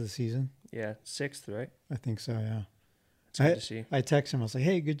best race of the season. Yeah, 6th, right? I think so, yeah. It's good to see. I texted him. I was like,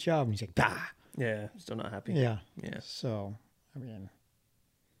 hey, good job. And he's like, bah. Yeah, still not happy. Yeah. Yeah. So, I mean.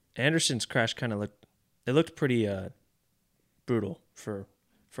 Anderson's crash kind of looked pretty brutal for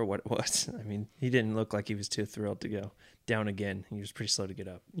what it was. I mean, he didn't look like he was too thrilled to go down again. He was pretty slow to get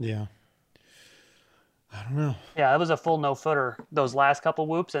up. Yeah. I don't know. Yeah, it was a full no-footer those last couple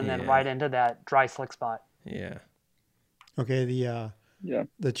whoops and then right into that dry slick spot. Yeah. Okay,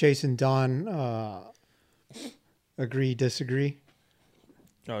 the Chase and Don agree, disagree.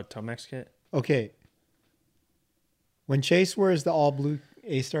 Oh, Tomex kit? Okay. When Chase wears the all blue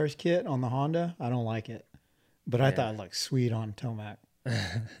A-Stars kit on the Honda, I don't like it. But I thought it looked sweet on Tomac.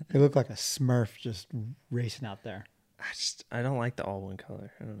 It looked like a Smurf just racing out there. I don't like the all one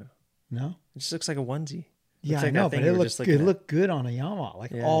color. I don't know. No? It just looks like a onesie. Yeah, like I know, but it looked good on a Yamaha.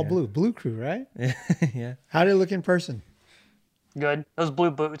 Like all blue. Blue Crew, right? Yeah. How did it look in person? Good. Those blue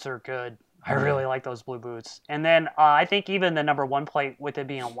boots are good. I really like those blue boots. And then I think even the number 1 plate with it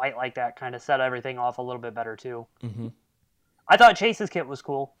being white like that kind of set everything off a little bit better too. Mm-hmm. I thought Chase's kit was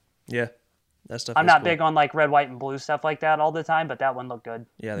cool. Yeah. That stuff I'm not big on like red, white, and blue stuff like that all the time, but that one looked good.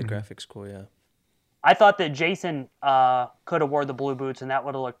 Yeah, the graphics cool, yeah. I thought that Jason could have wore the blue boots, and that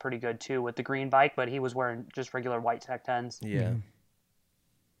would have looked pretty good too with the green bike, but he was wearing just regular white Tech 10s. Yeah.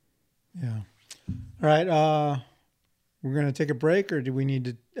 Yeah. All right. We're going to take a break, or do we need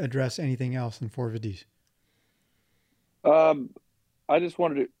to address anything else in 450s? I just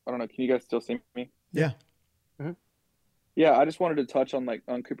wanted to, I don't know, can you guys still see me? Yeah. Mm-hmm. Yeah, I just wanted to touch on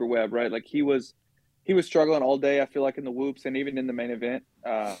Cooper Webb, right? Like he was struggling all day, I feel like, in the whoops and even in the main event.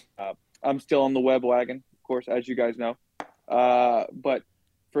 I'm still on the Webb wagon, of course, as you guys know. But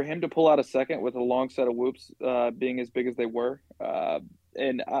for him to pull out a second with a long set of whoops, being as big as they were,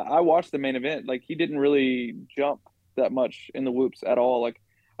 and I watched the main event, like he didn't really jump that much in the whoops at all. Like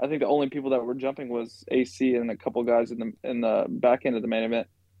I think the only people that were jumping was AC and a couple guys in the back end of the main event.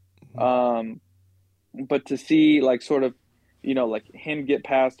 But to see like sort of, like him get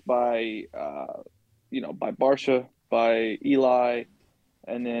passed by, by Barsha, by Eli,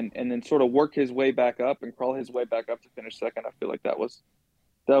 and then sort of work his way back up and crawl his way back up to finish second. I feel like that was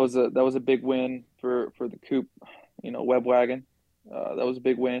a big win for the Coop, Webb wagon. That was a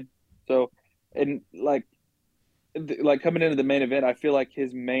big win. So, and like coming into the main event, I feel like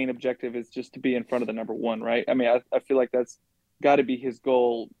his main objective is just to be in front of the number one, right? I mean, I feel like that's got to be his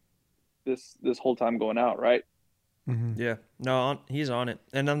goal this whole time going out, right? Mm-hmm. Yeah, no, he's on it.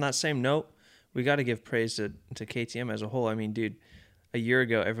 And on that same note, we got to give praise to KTM as a whole. I mean, dude, a year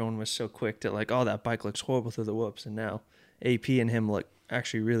ago, everyone was so quick to like, oh, that bike looks horrible through the whoops. And now AP and him look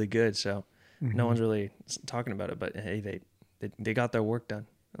actually really good. So no one's really talking about it. But, hey, they got their work done.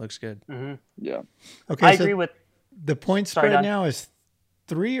 It looks good. Mm-hmm. Yeah. Okay, I agree with the point spread now is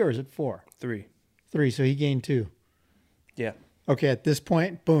 3 or is it 4? 3. 3, so he gained 2. Yeah. Okay, at this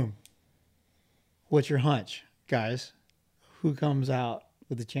point, boom. What's your hunch, guys? Who comes out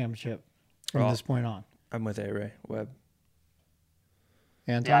with the championship from this point on? I'm with A-Ray Webb.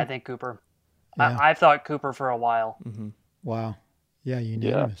 Anton? Yeah, I think Cooper. Yeah. I've thought Cooper for a while. Mm-hmm. Wow. Yeah,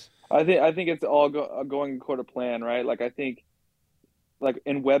 unanimous. Yeah. I think it's all going according to plan, right? Like I think, like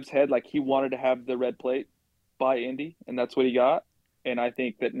in Webb's head, like he wanted to have the red plate by Indy, and that's what he got. And I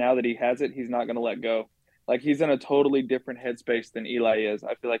think that now that he has it, he's not going to let go. Like he's in a totally different headspace than Eli is.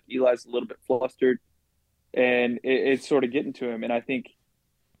 I feel like Eli's a little bit flustered, and it's sort of getting to him. And I think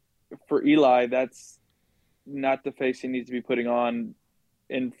for Eli, that's not the face he needs to be putting on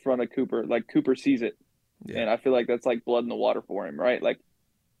in front of Cooper. Like Cooper sees it, and I feel like that's like blood in the water for him, right? Like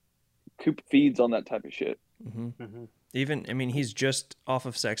Coop feeds on that type of shit. Mm-hmm. Mm-hmm. Even, I mean, he's just off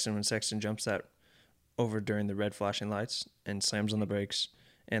of Sexton when Sexton jumps that over during the red flashing lights and slams on the brakes.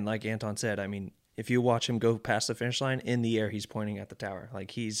 And like Anton said, I mean, if you watch him go past the finish line, in the air, he's pointing at the tower.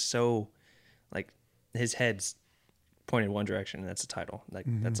 Like he's so, like his head's pointed one direction, and that's the title. Like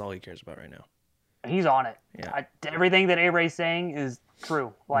that's all he cares about right now. He's on it. Yeah. Everything that A-Ray's saying is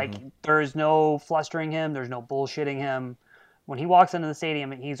true. Like there's no flustering him. There's no bullshitting him. When he walks into the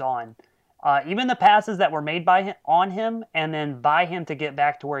stadium, he's on. Even the passes that were made on him and then by him to get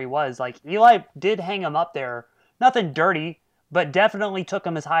back to where he was, like Eli did hang him up there. Nothing dirty, but definitely took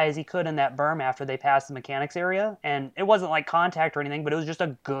him as high as he could in that berm after they passed the mechanics area. And it wasn't like contact or anything, but it was just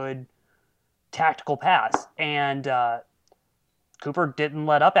a good tactical pass. And Cooper didn't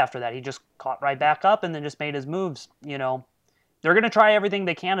let up after that. He just caught right back up and then just made his moves. They're going to try everything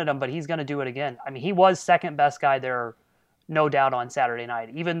they can at him, but he's going to do it again. I mean, he was second best guy there, no doubt, on Saturday night.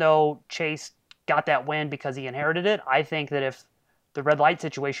 Even though Chase got that win because he inherited it, I think that if the red light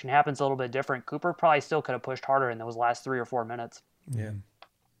situation happens a little bit different, Cooper probably still could have pushed harder in those last 3 or 4 minutes. Yeah.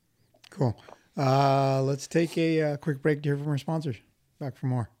 Cool. Let's take a quick break to hear from our sponsors. Back for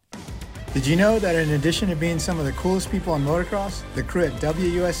more. Did you know that in addition to being some of the coolest people in motocross, the crew at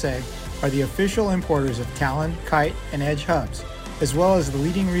WUSA are the official importers of Talon, Kite, and Edge hubs, as well as the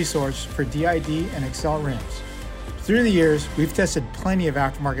leading resource for DID and Excel rims. Through the years, we've tested plenty of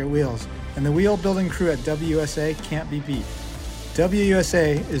aftermarket wheels, and the wheel building crew at WUSA can't be beat.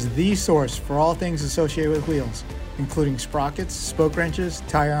 WUSA is the source for all things associated with wheels, including sprockets, spoke wrenches,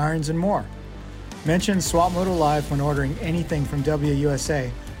 tire irons, and more. Mention Swap Moto Live when ordering anything from WUSA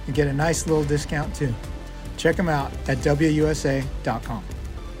and get a nice little discount too. Check them out at WUSA.com.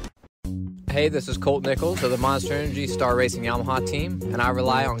 Hey, this is Colt Nichols of the Monster Energy Star Racing Yamaha team, and I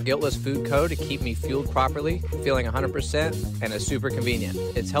rely on Guiltless Food Co. to keep me fueled properly, feeling 100%, and is super convenient.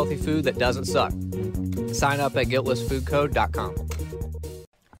 It's healthy food that doesn't suck. Sign up at guiltlessfoodco.com.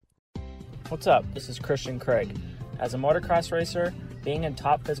 What's up? This is Christian Craig. As a motocross racer, being in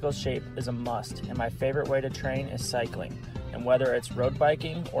top physical shape is a must, and my favorite way to train is cycling. And whether it's road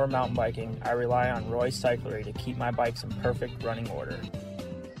biking or mountain biking, I rely on Roy's Cyclery to keep my bikes in perfect running order.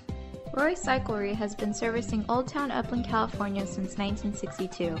 Roy Cyclery has been servicing Old Town Upland, California since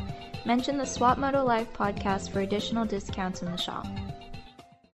 1962. Mention the Swap Moto Live podcast for additional discounts in the shop.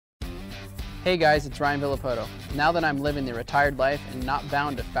 Hey guys, it's Ryan Villapoto. Now that I'm living the retired life and not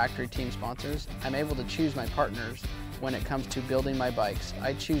bound to factory team sponsors, I'm able to choose my partners when it comes to building my bikes.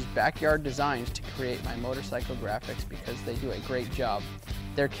 I choose Backyard Designs to create my motorcycle graphics because they do a great job.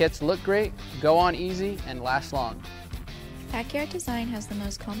 Their kits look great, go on easy, and last long. Backyard Design has the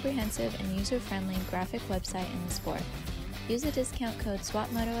most comprehensive and user-friendly graphic website in the sport. Use the discount code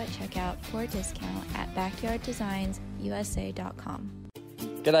SWAPMOTO at checkout for a discount at backyarddesignsusa.com.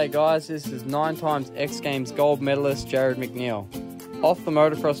 G'day guys, this is 9 times X Games gold medalist Jared McNeil. Off the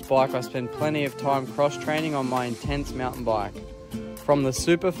motocross bike, I spend plenty of time cross-training on my intense mountain bike. From the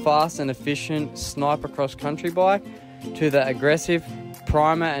super fast and efficient Sniper cross-country bike to the aggressive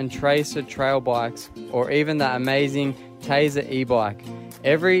Primer and Tracer trail bikes, or even the amazing Taser e-bike.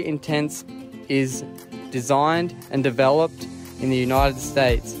 Every Intense is designed and developed in the United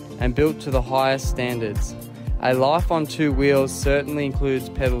States and built to the highest standards. A life on two wheels certainly includes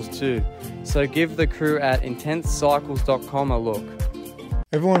pedals too, so give the crew at intensecycles.com a look.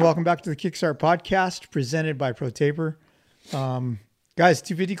 Everyone, welcome back to the Kickstart Podcast presented by ProTaper. Guys,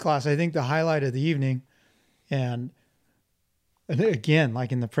 250 class, I think the highlight of the evening. And again,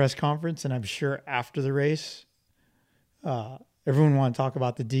 like in the press conference, and I'm sure after the race, everyone wanted to talk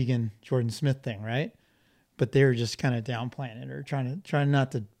about the Deegan-Jordan Smith thing, right? But they were just kind of downplaying it or trying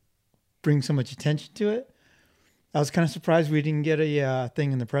not to bring so much attention to it. I was kind of surprised we didn't get a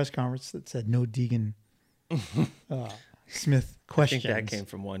thing in the press conference that said no Deegan Smith questions. I think that came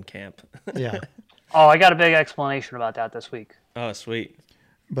from one camp. Yeah. Oh, I got a big explanation about that this week. Oh, sweet.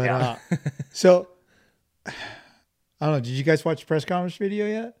 But Yeah. so I don't know. Did you guys watch the press conference video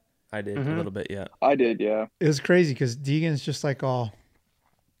yet? I did a little bit, yeah. I did, yeah. It was crazy because Deegan's just like, I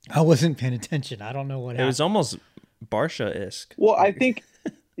wasn't paying attention. I don't know what happened. It was almost Barsha-esque. Well, I think,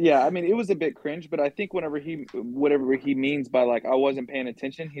 yeah, I mean, it was a bit cringe, but I think whatever he means by like I wasn't paying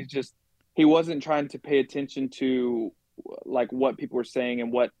attention, he wasn't trying to pay attention to like what people were saying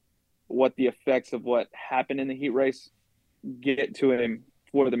and what the effects of what happened in the heat race get to him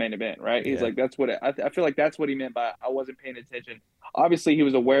for the main event, right? He's like, that's what I feel like that's what he meant by I wasn't paying attention. Obviously, he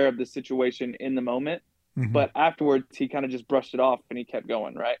was aware of the situation in the moment, but afterwards he kind of just brushed it off and he kept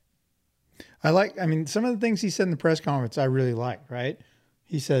going, right? I mean, some of the things he said in the press conference I really like, right?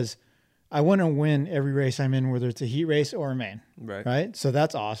 He says, I want to win every race I'm in, whether it's a heat race or a main. Right. So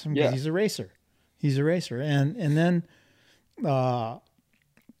that's awesome because he's a racer. He's a racer. And then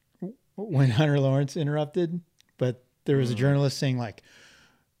when Hunter Lawrence interrupted, but there was a journalist saying like,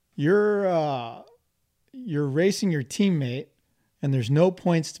 you're racing your teammate and there's no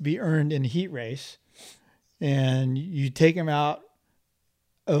points to be earned in a heat race and you take him out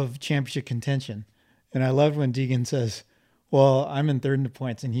of championship contention. And I loved when Deegan says, well, I'm in third in the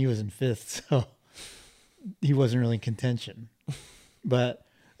points and he was in fifth, so he wasn't really in contention. But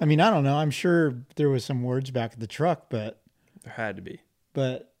I mean, I don't know. I'm sure there was some words back at the truck, but There had to be.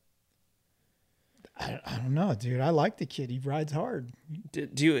 But I don't know, dude. I like the kid. He rides hard. Do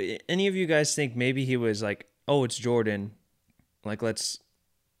you, any of you guys think maybe he was like, oh, it's Jordan, like let's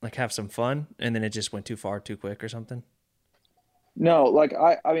like have some fun, and then it just went too far too quick or something? No, like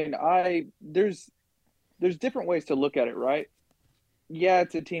I mean, there's different ways to look at it, right? Yeah,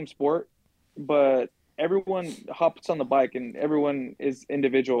 it's a team sport, but everyone hops on the bike and everyone is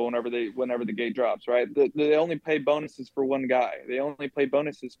individual whenever the gate drops, right? They only pay bonuses for one guy. They only pay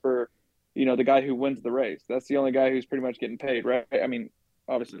bonuses for, the guy who wins the race. That's the only guy who's pretty much getting paid, right? I mean,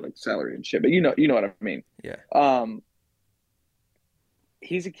 obviously like salary and shit, but you know what I mean. Yeah.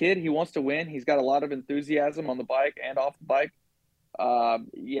 He's a kid. He wants to win. He's got a lot of enthusiasm on the bike and off the bike.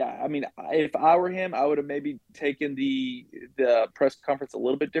 Yeah, I mean, if I were him, I would have maybe taken the press conference a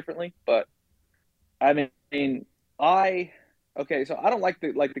little bit differently. But I mean, so I don't like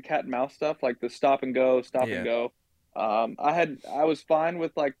the cat and mouse stuff, like the stop and go. And go. I was fine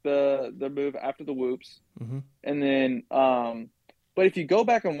with like the move after the whoops, and then but if you go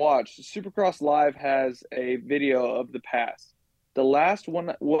back and watch, Supercross Live has a video of the pass, the last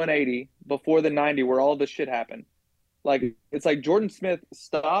 180 before the 90 where all this shit happened. Like, it's like Jordan Smith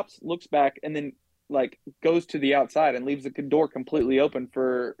stops, looks back, and then like goes to the outside and leaves the door completely open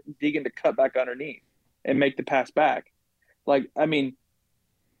for Deegan to cut back underneath and make the pass back. Like, I mean,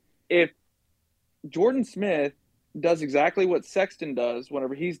 if Jordan Smith does exactly what Sexton does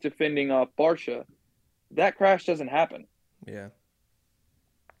whenever he's defending off Barsha, that crash doesn't happen. Yeah.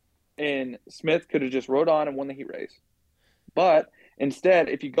 And Smith could have just rode on and won the heat race. But instead,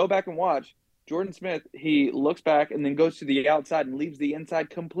 if you go back and watch, Jordan Smith, he looks back and then goes to the outside and leaves the inside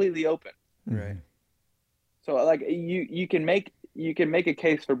completely open. Right. So like you can make a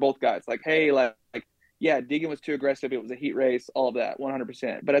case for both guys. Like, hey, like yeah, Deegan was too aggressive. It was a heat race, all of that,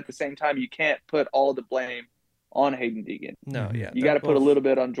 100%. But at the same time, you can't put all the blame on Hayden Deegan. No, yeah. You got to put a little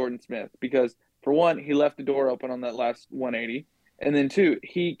bit on Jordan Smith because, for one, he left the door open on that last 180. And then, two,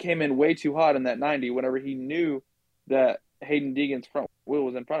 he came in way too hot in that 90 whenever he knew that Hayden Deegan's front wheel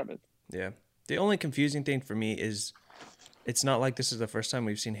was in front of him. Yeah. The only confusing thing for me is it's not like this is the first time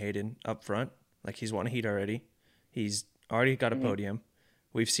we've seen Hayden up front. Like, he's won a heat already. He's already got a podium.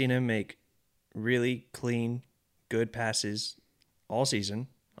 We've seen him make really clean, good passes all season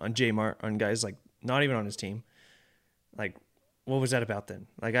on J-Mart, on guys like not even on his team. Like, what was that about then?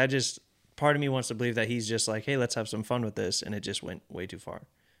 Like, part of me wants to believe that he's just like, hey, let's have some fun with this, and it just went way too far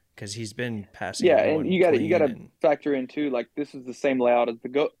because he's been passing. Yeah, and you got to factor in too. Like, this is the same layout as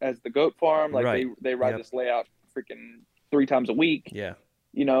the goat farm. Like, right. they ride this layout freaking 3 times a week. Yeah,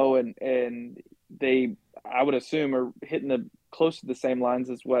 you know, and they, I would assume, are hitting close to the same lines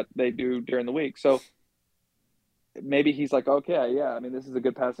as what they do during the week. So maybe he's like, okay, yeah, I mean, this is a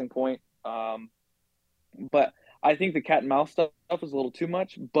good passing point. But I think the cat and mouse stuff is a little too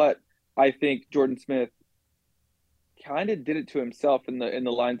much. But I think Jordan Smith kind of did it to himself in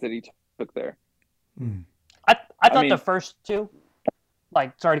the lines that he took there. I thought the first two,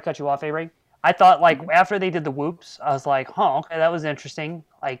 like, sorry to cut you off, A-Ray. I thought, like, after they did the whoops, I was like, okay, that was interesting.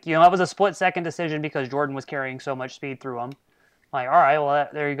 Like, you know, that was a split-second decision because Jordan was carrying so much speed through him. Like, all right, well,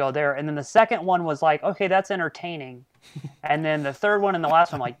 there you go there. And then the second one was like, okay, that's entertaining. And then the third one and the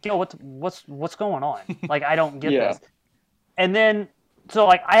last one, like, yo, what's going on? Like, I don't get this. And then, so,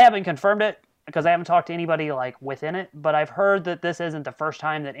 like, I haven't confirmed it because I haven't talked to anybody, like, within it. But I've heard that this isn't the first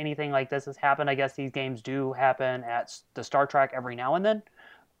time that anything like this has happened. I guess these games do happen at the Star Track every now and then.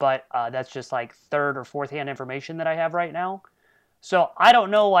 But that's just like third or fourth hand information that I have right now. So I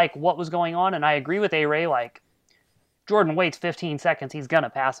don't know like what was going on. And I agree with A-Ray, like Jordan waits 15 seconds. He's going to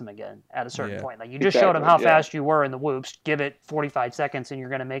pass him again at a certain point. Like you just showed him how fast you were in the whoops. Give it 45 seconds and you're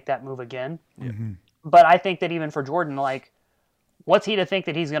going to make that move again. Mm-hmm. But I think that even for Jordan, like what's he to think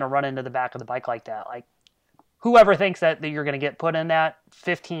that he's going to run into the back of the bike like that? Like whoever thinks that you're going to get put in that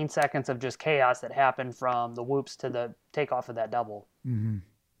 15 seconds of just chaos that happened from the whoops to the takeoff of that double. Mm-hmm.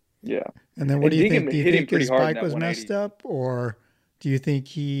 Yeah. And then what do you think? Do you think his bike was messed up, or do you think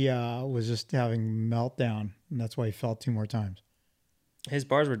he was just having meltdown and that's why he fell 2 more times? His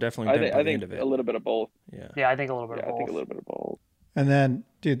bars were definitely bent by the end of it. A little bit of both. Yeah, I think a little bit of both. I think a little bit of both. And then,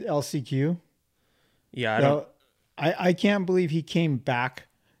 dude, LCQ. Yeah, I can't believe he came back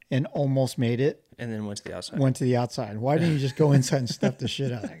and almost made it. And then went to the outside. Why didn't you just go inside and stuff the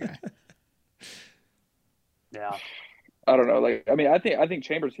shit out of that guy? Yeah. I don't know. Like, I mean, I think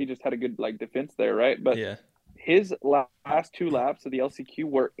Chambers, he just had a good like defense there, right? But his last 2 laps of the LCQ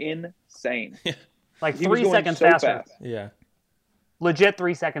were insane. Like 3 seconds faster. Fast. Yeah. Legit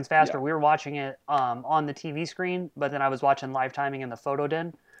 3 seconds faster. We were watching it on the TV screen, but then I was watching live timing in the photo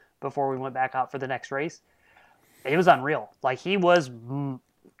den before we went back out for the next race. It was unreal. Like he was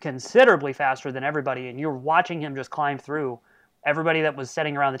considerably faster than everybody, and you're watching him just climb through. Everybody that was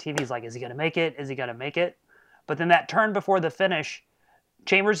sitting around the TV is like, is he going to make it? Is he going to make it? But then that turn before the finish,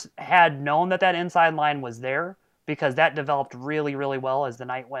 Chambers had known that inside line was there because that developed really, really well as the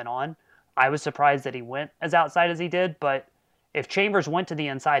night went on. I was surprised that he went as outside as he did, but if Chambers went to the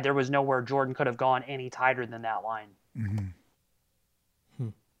inside, there was nowhere Jordan could have gone any tighter than that line. Mm-hmm.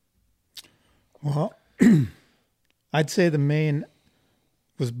 Well, I'd say the main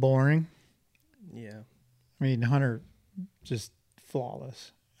was boring. Yeah. I mean, Hunter just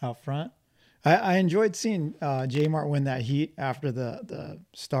flawless out front. I enjoyed seeing J-Mart win that heat after the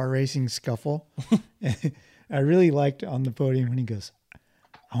Star Racing scuffle. I really liked on the podium when he goes,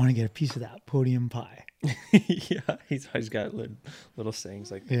 I want to get a piece of that podium pie. Yeah, he's always got little sayings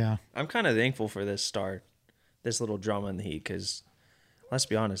like that. Yeah. I'm kind of thankful for this little drama in the heat because, let's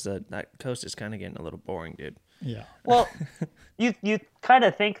be honest, that coast is kind of getting a little boring, dude. Yeah. Well, you kind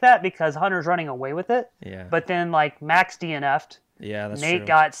of think that because Hunter's running away with it. Yeah. But then, like, Max DNF'd. Yeah, that's Nate true.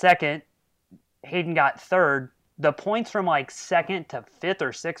 got second. Hayden got third. The points from like second to 5th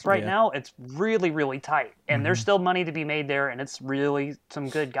or 6th right now, it's really, really tight. And there's still money to be made there, and it's really some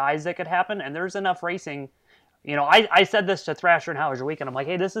good guys that could happen. And there's enough racing. You know, I said this to Thrasher and Howard Weekend. I'm like,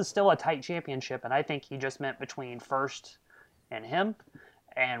 hey, this is still a tight championship. And I think he just meant between first and him.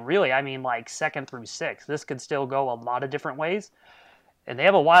 And really, I mean, like 2nd through 6th. This could still go a lot of different ways. And they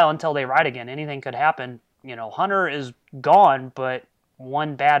have a while until they ride again. Anything could happen. You know, Hunter is gone, but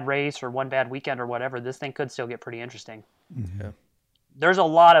one bad race or one bad weekend or whatever, this thing could still get pretty interesting. Mm-hmm. Yeah. There's a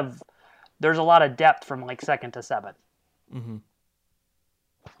lot of depth from like 2nd to 7th. Mm-hmm.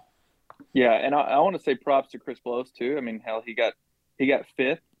 Yeah, and I want to say props to Chris Blows too. I mean, hell, he got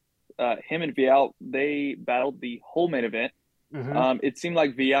 5th him and Vial, they battled the whole main event. It seemed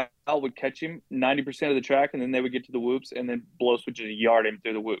like Vial would catch him 90% of the track, and then they would get to the whoops, and then Blows would just yard him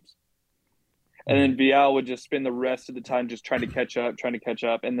through the whoops. And then Vial would just spend the rest of the time just trying to catch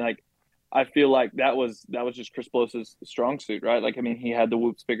up. And like, I feel like that was just Chris Blows' strong suit, right? Like, I mean, he had the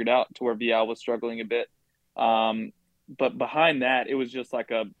whoops figured out to where Vial was struggling a bit. But behind that, it was just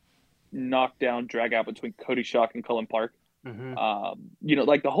like a knockdown drag out between Cody Schock and Cullen Park. You know,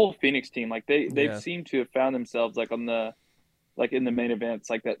 like the whole Phoenix team, like they've seemed to have found themselves like in the main events,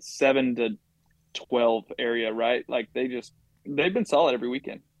 like that 7 to 12 area, right? Like they've been solid every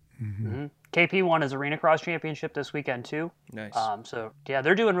weekend. KP won his Arena Cross Championship this weekend too. Nice. So yeah,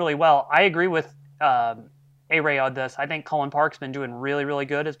 they're doing really well. I agree with A-Ray on this. I think Cullen Park's been doing really, really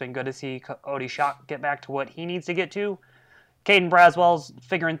good. It's been good to see Cody Schock get back to what he needs to get to. Caden Braswell's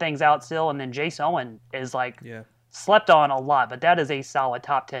figuring things out still, and then Jace Owen is like slept on a lot, but that is a solid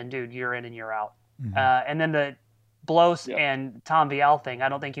top 10 dude year in and year out. And then the Blows and Tom Vial thing, I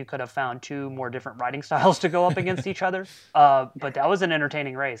don't think you could have found two more different riding styles to go up against each other. But that was an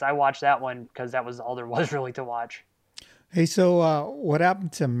entertaining race. I watched that one because that was all there was really to watch. Hey, so what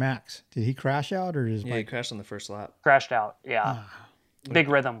happened to Max? Did he crash out or his bike? He crashed on the first lap. Crashed out, Big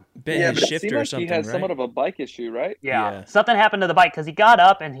rhythm. But it shifter seemed or like something, he had right? somewhat of a bike issue, right? Yeah. Something happened to the bike because he got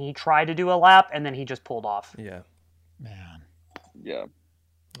up and he tried to do a lap and then he just pulled off. Yeah. Man. Yeah.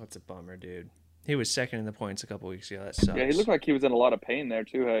 That's a bummer, dude. He was second in the points a couple weeks ago. That sucks. Yeah, he looked like he was in a lot of pain there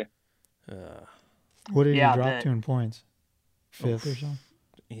too, hey? What did he drop to in points? 5th or something?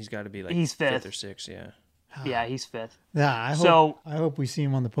 He's got to be like he's 5th fifth. or 6th, yeah. Yeah, he's 5th. Yeah, I hope we see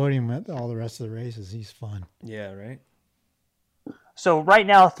him on the podium at all the rest of the races. He's fun. Yeah, right? So right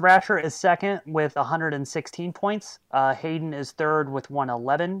now, Thrasher is second with 116 points. Hayden is third with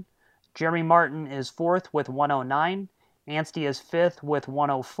 111. Jeremy Martin is fourth with 109. Anstey is fifth with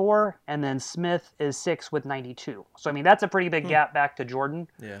 104. And then Smith is sixth with 92. So, I mean, that's a pretty big gap back to Jordan.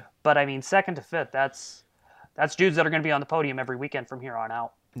 Yeah. But, I mean, second to fifth, that's dudes that are going to be on the podium every weekend from here on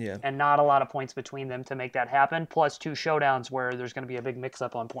out. Yeah. And not a lot of points between them to make that happen, plus 2 showdowns where there's going to be a big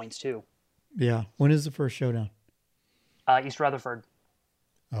mix-up on points, too. Yeah. When is the first showdown? East Rutherford.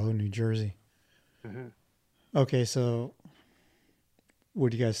 Oh, New Jersey. Okay, so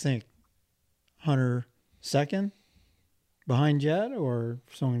what do you guys think? Hunter second behind Jet, or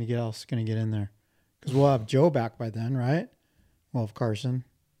someone else going to get in there? Because we'll have Joe back by then, right? We'll have Carson.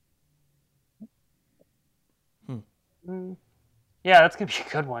 Yeah, that's going to be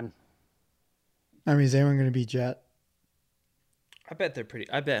a good one. I mean, is anyone going to beat Jet? I bet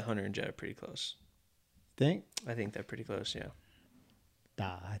Hunter and Jet are pretty close. Think? I think they're pretty close, yeah.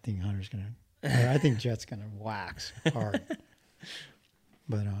 Nah, I think Hunter's going to... I think Jet's going to wax hard.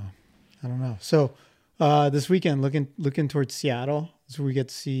 But I don't know. So this weekend, looking towards Seattle, is where we get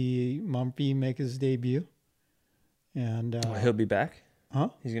to see Mumpy make his debut. And he'll be back? Huh?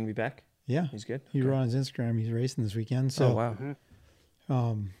 He's going to be back? Yeah. He's good? He wrote on his Instagram he's racing this weekend. So,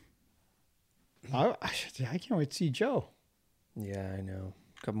 wow. I can't wait to see Joe. Yeah, I know.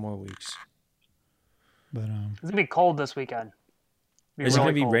 A couple more weeks. But it's going to be cold this weekend. Is it going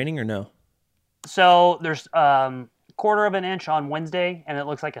to be raining or no? So there's quarter of an inch on Wednesday, and it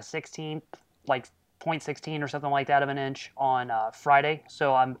looks like a 16th, like 0.16 or something like that of an inch on Friday.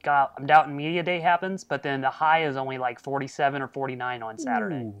 So I'm doubting media day happens, but then the high is only like 47 or 49 on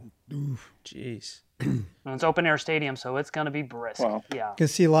Saturday. Ooh. Jeez. And it's open air stadium, so it's going to be brisk. Wow. Yeah. You can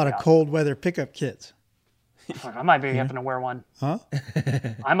see a lot of cold weather pickup kits. I might be having to wear one. Huh?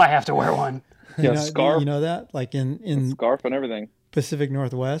 I might have to wear one. Scarf. You know that? Like in scarf and everything. Pacific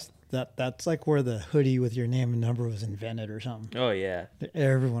Northwest, that's like where the hoodie with your name and number was invented or something. Oh, yeah.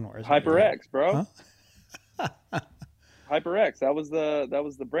 Everyone wears it. HyperX, bro. Huh? HyperX. That was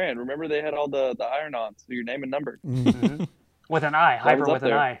the brand. Remember they had all the iron-ons, your name and number. Mm-hmm. With an I. Hyper with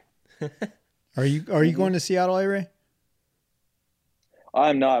an I. Are you going to Seattle, A-Ray?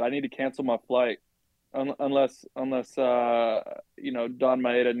 I'm not. I need to cancel my flight. Unless Don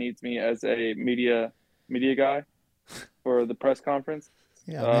Maeda needs me as a media guy for the press conference.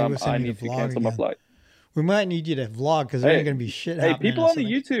 Yeah, I need to cancel my flight. We might need you to vlog because there ain't going to be shit happening. Hey, people on the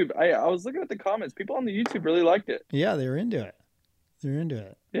YouTube, I was looking at the comments. People on the YouTube really liked it. Yeah, they were into it. They're into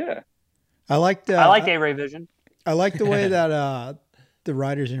it. Yeah. I liked A-Ray Vision. I liked the way that the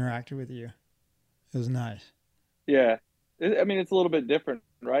riders interacted with you. It was nice. Yeah. I mean, it's a little bit different,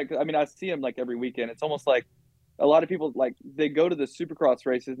 right? 'Cause, I mean, I see them like every weekend. It's almost like a lot of people, like, they go to the Supercross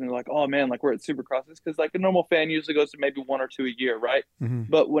races and they're like, oh, man, like, we're at Supercrosses. Because, like, a normal fan usually goes to maybe 1 or 2 a year, right? Mm-hmm.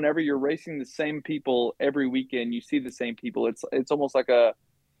 But whenever you're racing the same people every weekend, you see the same people. It's almost like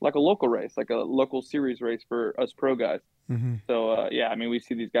like a local race, like a local series race for us pro guys. Mm-hmm. So yeah, I mean, we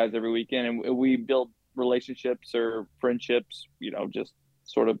see these guys every weekend, and we build relationships or friendships. Just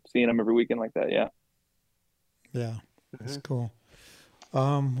sort of seeing them every weekend like that. Yeah. Yeah, that's cool.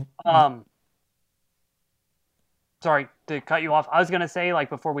 Sorry to cut you off. I was gonna say, like,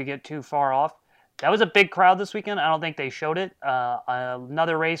 before we get too far off, that was a big crowd this weekend. I don't think they showed it.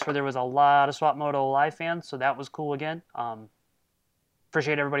 Another race where there was a lot of Swap Moto Live fans, so that was cool again.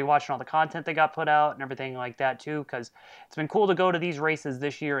 Appreciate everybody watching all the content that got put out and everything like that too, because it's been cool to go to these races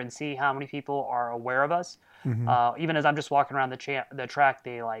this year and see how many people are aware of us. Mm-hmm. Even as I'm just walking around the track,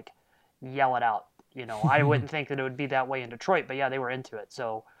 they like yell it out. I wouldn't think that it would be that way in Detroit, but yeah, they were into it.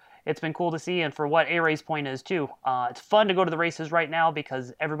 So it's been cool to see, and for what A-Ray's point is too, it's fun to go to the races right now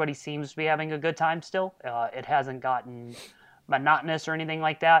because everybody seems to be having a good time still. It hasn't gotten monotonous or anything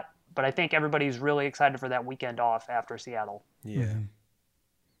like that, but I think everybody's really excited for that weekend off after Seattle. Yeah. Mm-hmm.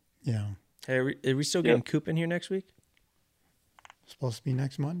 Yeah. Hey, are we still getting Coop in here next week? Supposed to be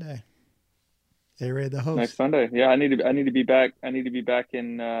next Monday. A-Ray the host. Next Sunday. Yeah, I need to be back. I need to be back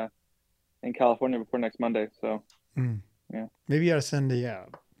in California before next Monday. So yeah. Maybe you ought to send a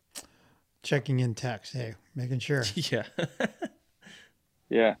checking in text. Hey, making sure. Yeah.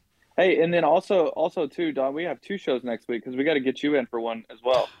 Yeah. Hey, and then also too, Don, we have 2 shows next week because we got to get you in for one as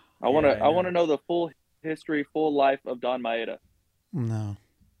well. I want to know the full history, full life of Don Maeda. No.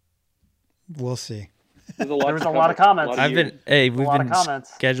 We'll see. There was a lot of comments. We've been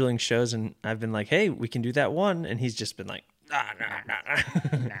scheduling shows, and I've been like, hey, we can do that one, and he's just been like, nah.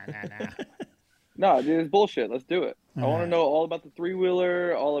 No, dude, it's bullshit. Let's do it. I want to know all about the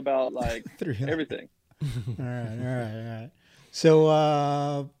 3-wheeler, all about like everything. All right.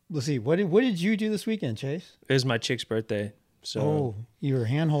 So let's see. What did you do this weekend, Chase? It was my chick's birthday. So you were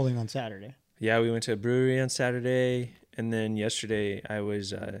hand holding on Saturday. Yeah, we went to a brewery on Saturday, and then yesterday I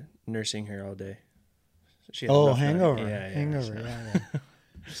was nursing her all day. She had a rough hangover. night. Hangover. Yeah.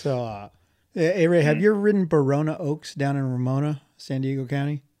 So, A-Ray, have you ever ridden Barona Oaks down in Ramona, San Diego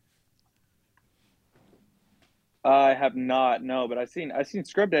County? I have not, no, but I seen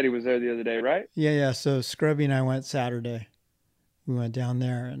Scrub Daddy was there the other day, right? Yeah. So Scrubby and I went Saturday. We went down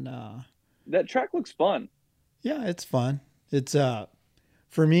there, and that track looks fun. Yeah, it's fun. It's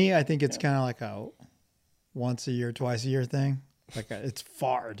for me, I think it's kind of like a once a year, twice a year thing. It's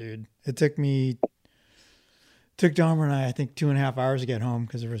far, dude. It took Dahmer and I think 2.5 hours to get home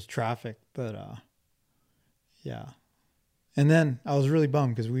because there was traffic. But yeah. And then I was really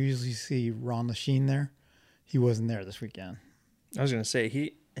bummed because we usually see Ron Lachine there. He wasn't there this weekend. I was gonna say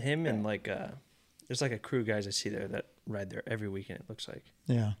him and like there's like a crew of guys I see there that ride there every weekend. It looks like.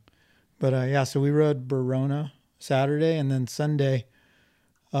 Yeah, but yeah. So we rode Barona Saturday, and then Sunday.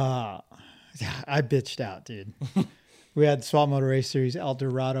 I bitched out, dude. We had Swap Moto Race Series El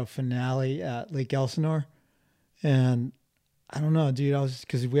Dorado finale at Lake Elsinore, and I don't know, dude. I was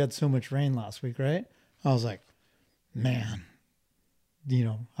because we had so much rain last week, right? I was like, man.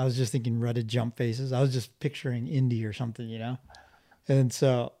 I was just thinking rutted jump faces. I was just picturing Indy or something, And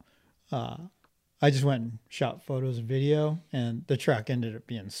so I just went and shot photos and video, and the track ended up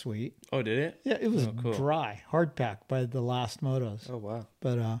being sweet. Oh, did it? Yeah, it was dry, hard packed by the last motos. Oh, wow.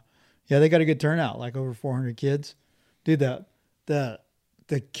 But yeah, they got a good turnout, like over 400 kids. Dude, the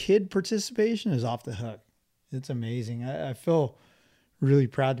kid participation is off the hook. It's amazing. I feel really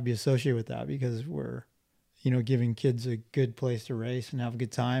proud to be associated with that because we're giving kids a good place to race and have a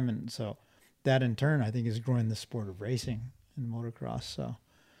good time. And so that in turn, I think is growing the sport of racing and motocross. So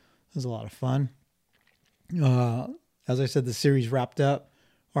it was a lot of fun. As I said, the series wrapped up.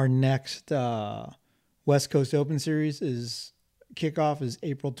 Our next West Coast Open Series kickoff is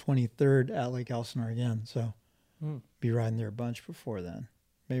April 23rd at Lake Elsinore again. So be riding there a bunch before then.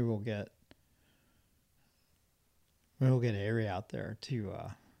 Maybe we'll get A-Ray out there to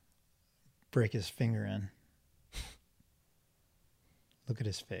break his finger in. Look at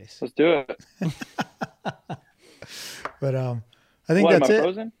his face. Let's do it. But I think that's am I it.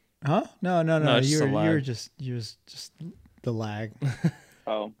 Frozen? Huh? No. You were just the lag.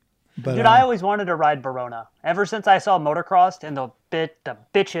 Oh. But, dude, I always wanted to ride Barona. Ever since I saw Motocross and the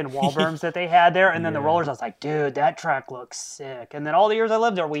bitchin' wall berms that they had there, and then the rollers, I was like, dude, that track looks sick. And then all the years I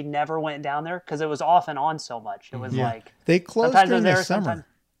lived there, we never went down there because it was off and on so much. It was like they closed during the summer.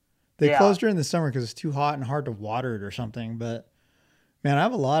 They closed during the summer because it's too hot and hard to water it or something. But man, I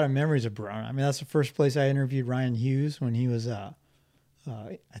have a lot of memories of Barona. I mean, that's the first place I interviewed Ryan Hughes when he was, I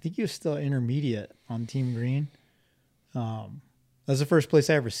think he was still intermediate on Team Green. That's the first place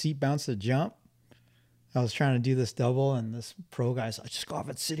I ever seat bounced a jump. I was trying to do this double, and this pro guy's like, just go off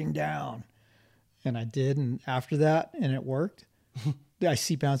it sitting down. And I did, and after that, and it worked. I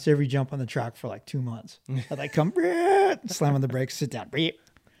seat bounced every jump on the track for like 2 months. I'd like come, slam on the brakes, sit down.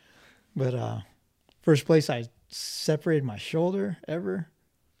 But first place, I separated my shoulder ever.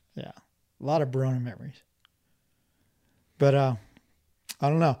 Yeah, a lot of Barona memories. But I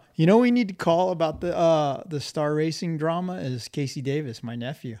don't know. You know, we need to call about the star racing drama is Casey Davis, my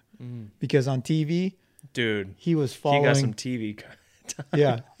nephew, because on TV, dude, he was following. He got some TV time.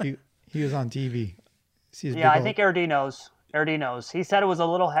 Yeah, he was on TV. Yeah, I think Erdy knows. Erdy knows. He said it was a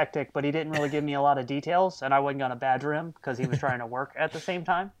little hectic, but he didn't really give me a lot of details, and I wasn't going to badger him because he was trying to work at the same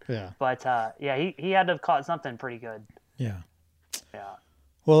time. Yeah. But, yeah, he had to have caught something pretty good. Yeah. Yeah.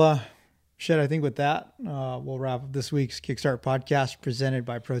 Well, Shed, I think with that, we'll wrap up this week's Kickstart Podcast presented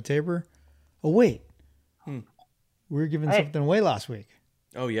by ProTaper. Oh, wait. We were giving something away last week.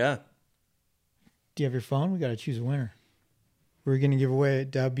 Oh, yeah. Do you have your phone? We got to choose a winner. We were going to give away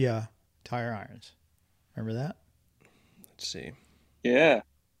W tire irons. Remember that? Let's see. Yeah.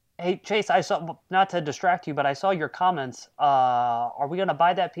 Hey, Chase, I saw, not to distract you, but I saw your comments. Are we going to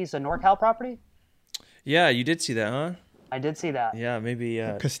buy that piece of NorCal property? Yeah, you did see that, huh? I did see that. Yeah, maybe.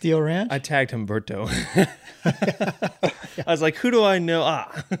 Castillo Ranch? I tagged Humberto. I was like, who do I know?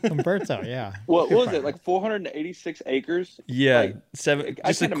 Humberto, yeah. What was it? Like 486 acres? Yeah, Like, just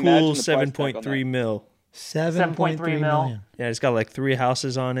a can't cool imagine the price tag on 7.3 mil. 7.3 million. Yeah, it's got like 3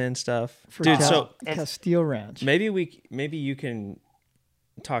 houses on it and stuff. For Dude, so Castillo Ranch. maybe you can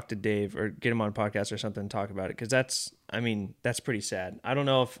talk to Dave or get him on a podcast or something and talk about it, because that's pretty sad. I don't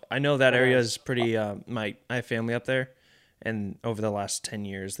know if I know that area is pretty. I have family up there, and over the last 10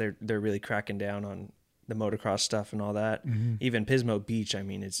 years, they're really cracking down on the motocross stuff and all that. Mm-hmm. Even Pismo Beach, I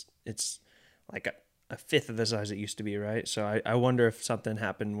mean, it's like a fifth of the size it used to be, right? So I wonder if something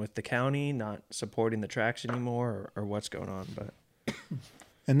happened with the county not supporting the tracks anymore, or what's going on. But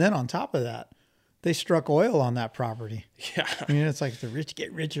And then on top of that, they struck oil on that property. yeah, I mean, it's like the rich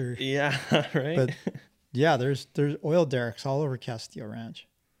get richer. yeah, right. But yeah, there's oil derricks all over Castillo Ranch.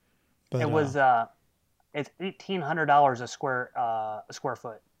 But It was it's $1,800 a square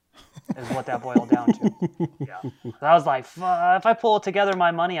foot is what that boiled down to. Yeah. So I was like, if I pull together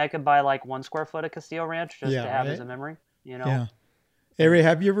my money, I could buy like 1 square foot of Castillo Ranch just to have as a memory. You know. Yeah. Hey Ray,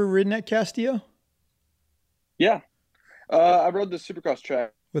 have you ever ridden at Castillo? Yeah. I rode the Supercross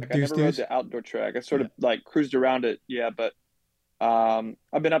track. With I never rode Deuce? the outdoor track. I sort of like cruised around it. Yeah, but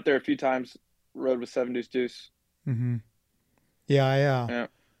I've been up there a few times. Rode with 7 Deuce. Mm-hmm. Yeah.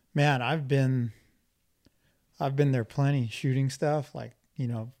 Man, I've been there plenty shooting stuff, like, you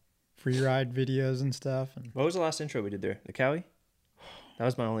know, free ride videos and stuff. And What was the last intro we did there? The Cowie? That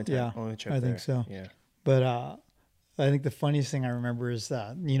was my only time. Yeah, only trip I there. think so. Yeah. But I think the funniest thing I remember is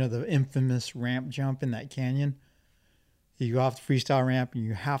that, you know, the infamous ramp jump in that canyon. You go off the freestyle ramp and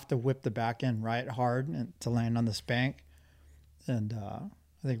you have to whip the back end right hard and to land on this bank. And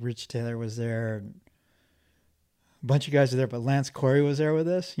I think Rich Taylor was there. And a bunch of guys were there, but Lance Corey was there with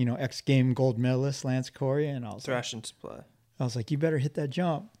us. You know, X Game gold medalist Lance Corey. And I was Thrash and Supply. I was like, you better hit that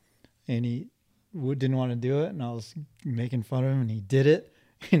jump. And he didn't want to do it. And I was making fun of him, and he did it.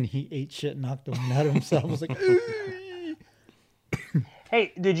 And he ate shit and knocked the wind out of himself. I was like,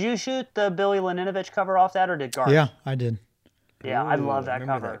 Hey, did you shoot the Billy Laninovich cover off that, or did Garth? yeah, I did. Yeah, I love that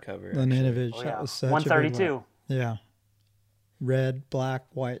remember cover. that cover. Laninovich, Oh, that yeah. was such a big 132. one. Yeah. Red, black,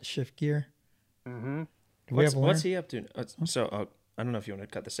 white shift gear. Mm-hmm. Do we have a winner? What's he up to? So I don't know if you want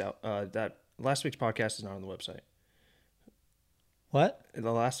to cut this out. That last week's podcast is not on the website. What?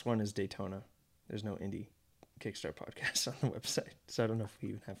 The last one is Daytona. There's no Indy Kickstart podcast on the website, so I don't know if we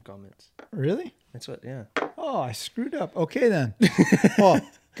even have comments. Really? That's what. Yeah. Oh, I screwed up. Okay, then. Well,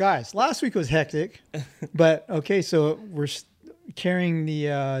 guys, last week was hectic. But, okay, so we're carrying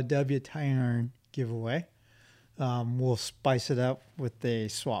the W Tire Iron giveaway. We'll spice it up with a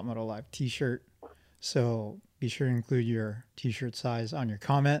Swap Moto Live t-shirt. So be sure to include your t-shirt size on your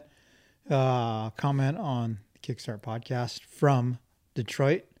comment. Comment on the Kickstart Podcast from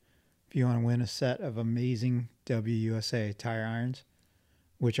Detroit if you want to win a set of amazing WUSA tire irons,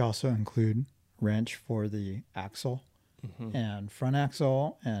 which also include wrench for the axle and front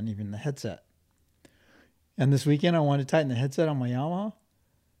axle and even the headset. And this weekend I wanted to tighten the headset on my Yamaha,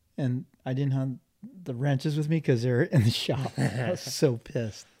 and I didn't have the wrenches with me because they're in the shop. I was so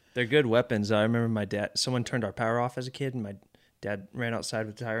pissed. They're good weapons. I remember someone turned our power off as a kid, and my dad ran outside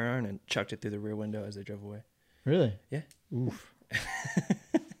with the tire iron and chucked it through the rear window as they drove away. Really? Yeah. Oof.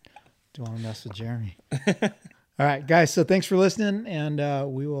 Don't want to mess with Jeremy. All right, guys. So thanks for listening, and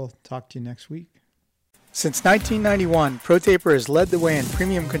we will talk to you next week. Since 1991, ProTaper has led the way in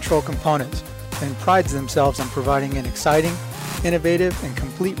premium control components and prides themselves on providing an exciting, innovative, and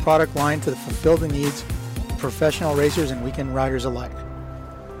complete product line to fulfill the needs of professional racers and weekend riders alike.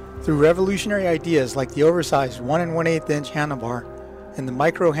 Through revolutionary ideas like the oversized 1 1/8 inch handlebar and the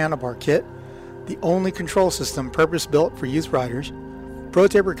micro handlebar kit, the only control system purpose-built for youth riders,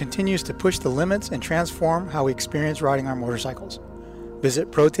 ProTaper continues to push the limits and transform how we experience riding our motorcycles.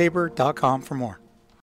 Visit protaper.com for more.